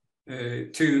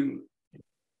to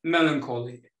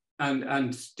melancholy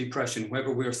and depression,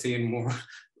 whether we're seeing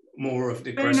more of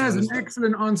depression. Stijn has an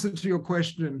excellent answer to your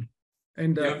question,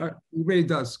 and he really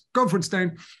does. Go for it,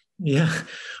 Stijn. Yeah,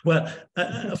 well,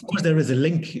 of course there is a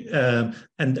link, and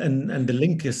the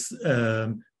link is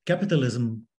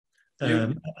capitalism.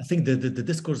 I think the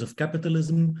discourse of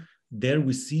capitalism there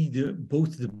we see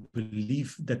both the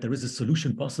belief that there is a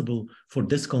solution possible for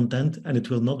discontent, and it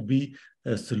will not be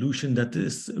a solution that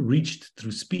is reached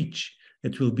through speech.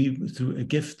 It will be through a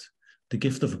gift, the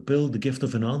gift of a pill, the gift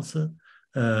of an answer.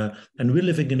 And we're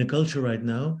living in a culture right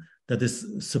now that is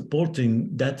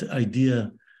supporting that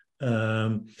idea.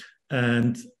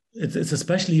 And it's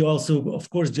especially also, of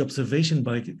course, the observation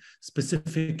by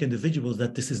specific individuals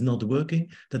that this is not working,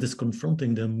 that is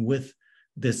confronting them with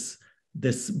this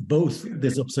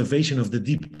observation of the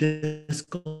deep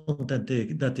discontent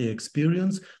that they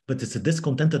experience, but it's a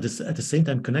discontent that is at the same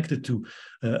time connected to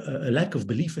a lack of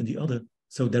belief in the other.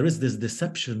 So there is this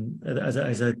deception,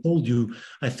 as I told you.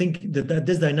 I think that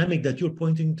this dynamic that you're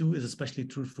pointing to is especially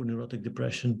true for neurotic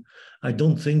depression. I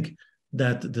don't think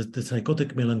that the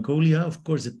psychotic melancholia, of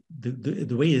course,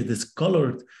 the way it is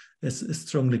colored is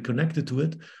strongly connected to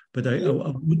it, but I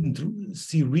wouldn't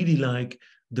see really like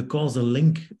the causal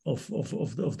link of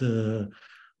the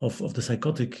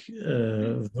psychotic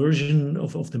version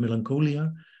of the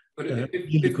melancholia, but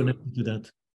really connected to that.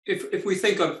 If we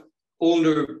think of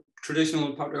older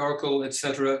traditional patriarchal,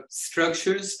 etc.,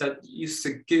 structures that used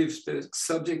to give the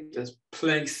subject a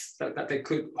place, that they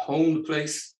could hold a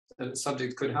place, that the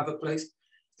subject could have a place,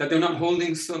 that they're not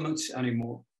holding so much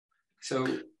anymore. So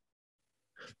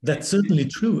that's certainly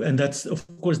true, and that's of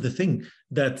course the thing,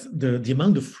 that the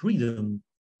amount of freedom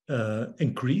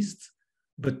increased,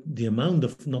 but the amount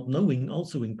of not knowing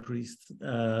also increased.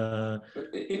 In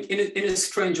a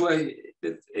strange way,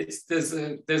 there's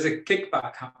a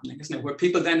kickback happening, isn't it? Where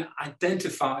people then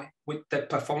identify with the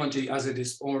pathology as a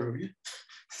disorder.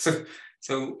 So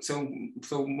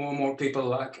more and more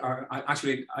people are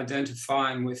actually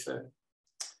identifying with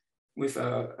one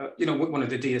of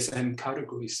the DSM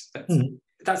categories.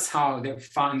 That's how they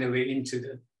find their way into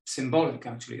the symbolic,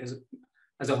 actually,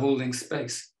 as a holding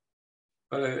space.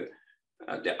 But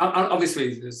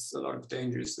obviously, there's a lot of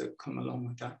dangers that come along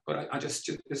with that. But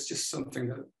it's just something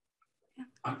that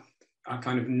I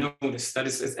kind of noticed that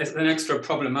it's an extra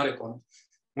problematic one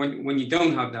when you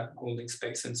don't have that holding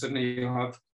space, and suddenly you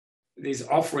have these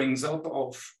offerings up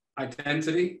of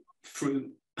identity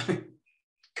through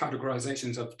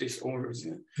categorizations of disorders.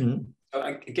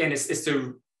 Again,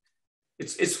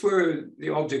 it's where the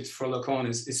object for Lacan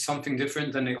is something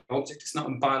different than the object. It's not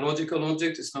a biological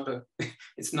object.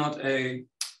 It's not a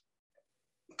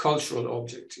cultural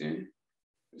object,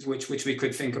 which we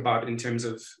could think about in terms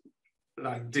of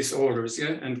like disorders,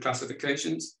 and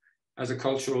classifications as a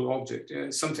cultural object.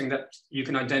 It's something that you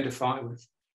can identify with.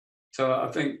 So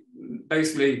I think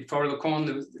basically for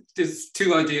Lacan, there's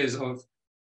two ideas of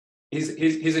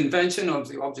his invention of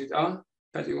the object A,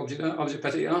 petit object A, object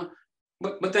petit A,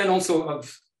 but then also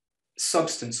of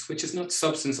substance, which is not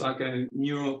substance like a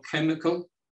neurochemical,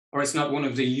 or it's not one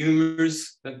of the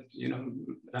humors that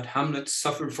that Hamlet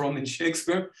suffered from in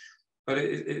Shakespeare, but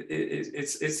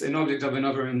it's an object of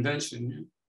another invention.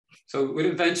 So with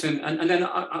invention, and then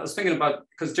I was thinking about,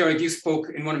 because Derek, you spoke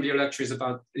in one of your lectures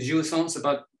about jouissance,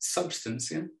 about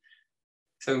substance,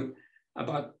 So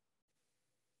about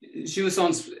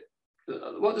jouissance.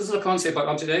 What does Lacan say about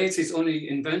object A? It's his only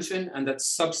invention, and that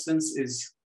substance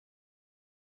is,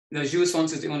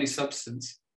 jouissance is the only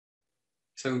substance.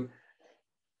 So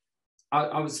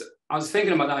I was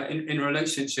thinking about that in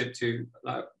relationship to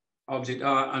like object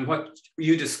A, and what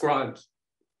you described,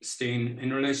 Stijn,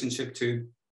 in relationship to,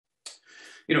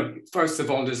 first of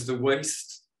all, there's the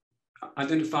waste,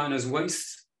 identifying as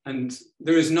waste, and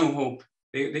there is no hope.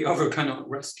 The other cannot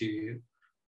rescue you.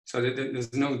 So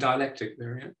there's no dialectic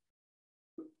there.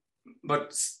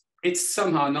 But it's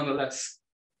somehow, nonetheless,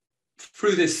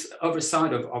 through this other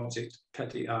side of object,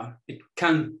 petit A, it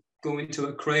can go into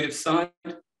a creative side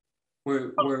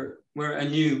where a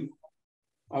new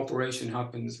operation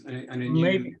happens, and a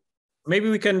new...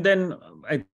 Maybe we can then,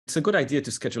 it's a good idea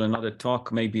to schedule another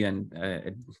talk maybe and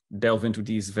delve into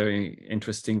these very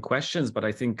interesting questions, but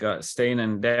I think Stijn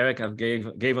and Derek have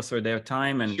gave us their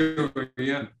time, and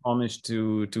promised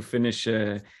to finish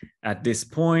at this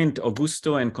point.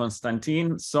 Augusto and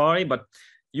Constantine, sorry, but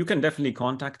you can definitely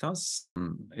contact us.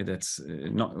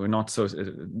 They're not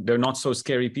so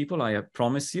scary people, I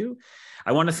promise you.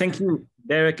 I want to thank you,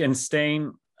 Derek and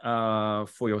Stijn,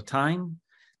 for your time,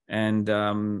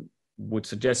 and would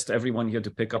suggest everyone here to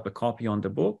pick up a copy on the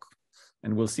book,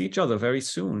 and we'll see each other very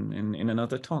soon in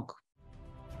another talk.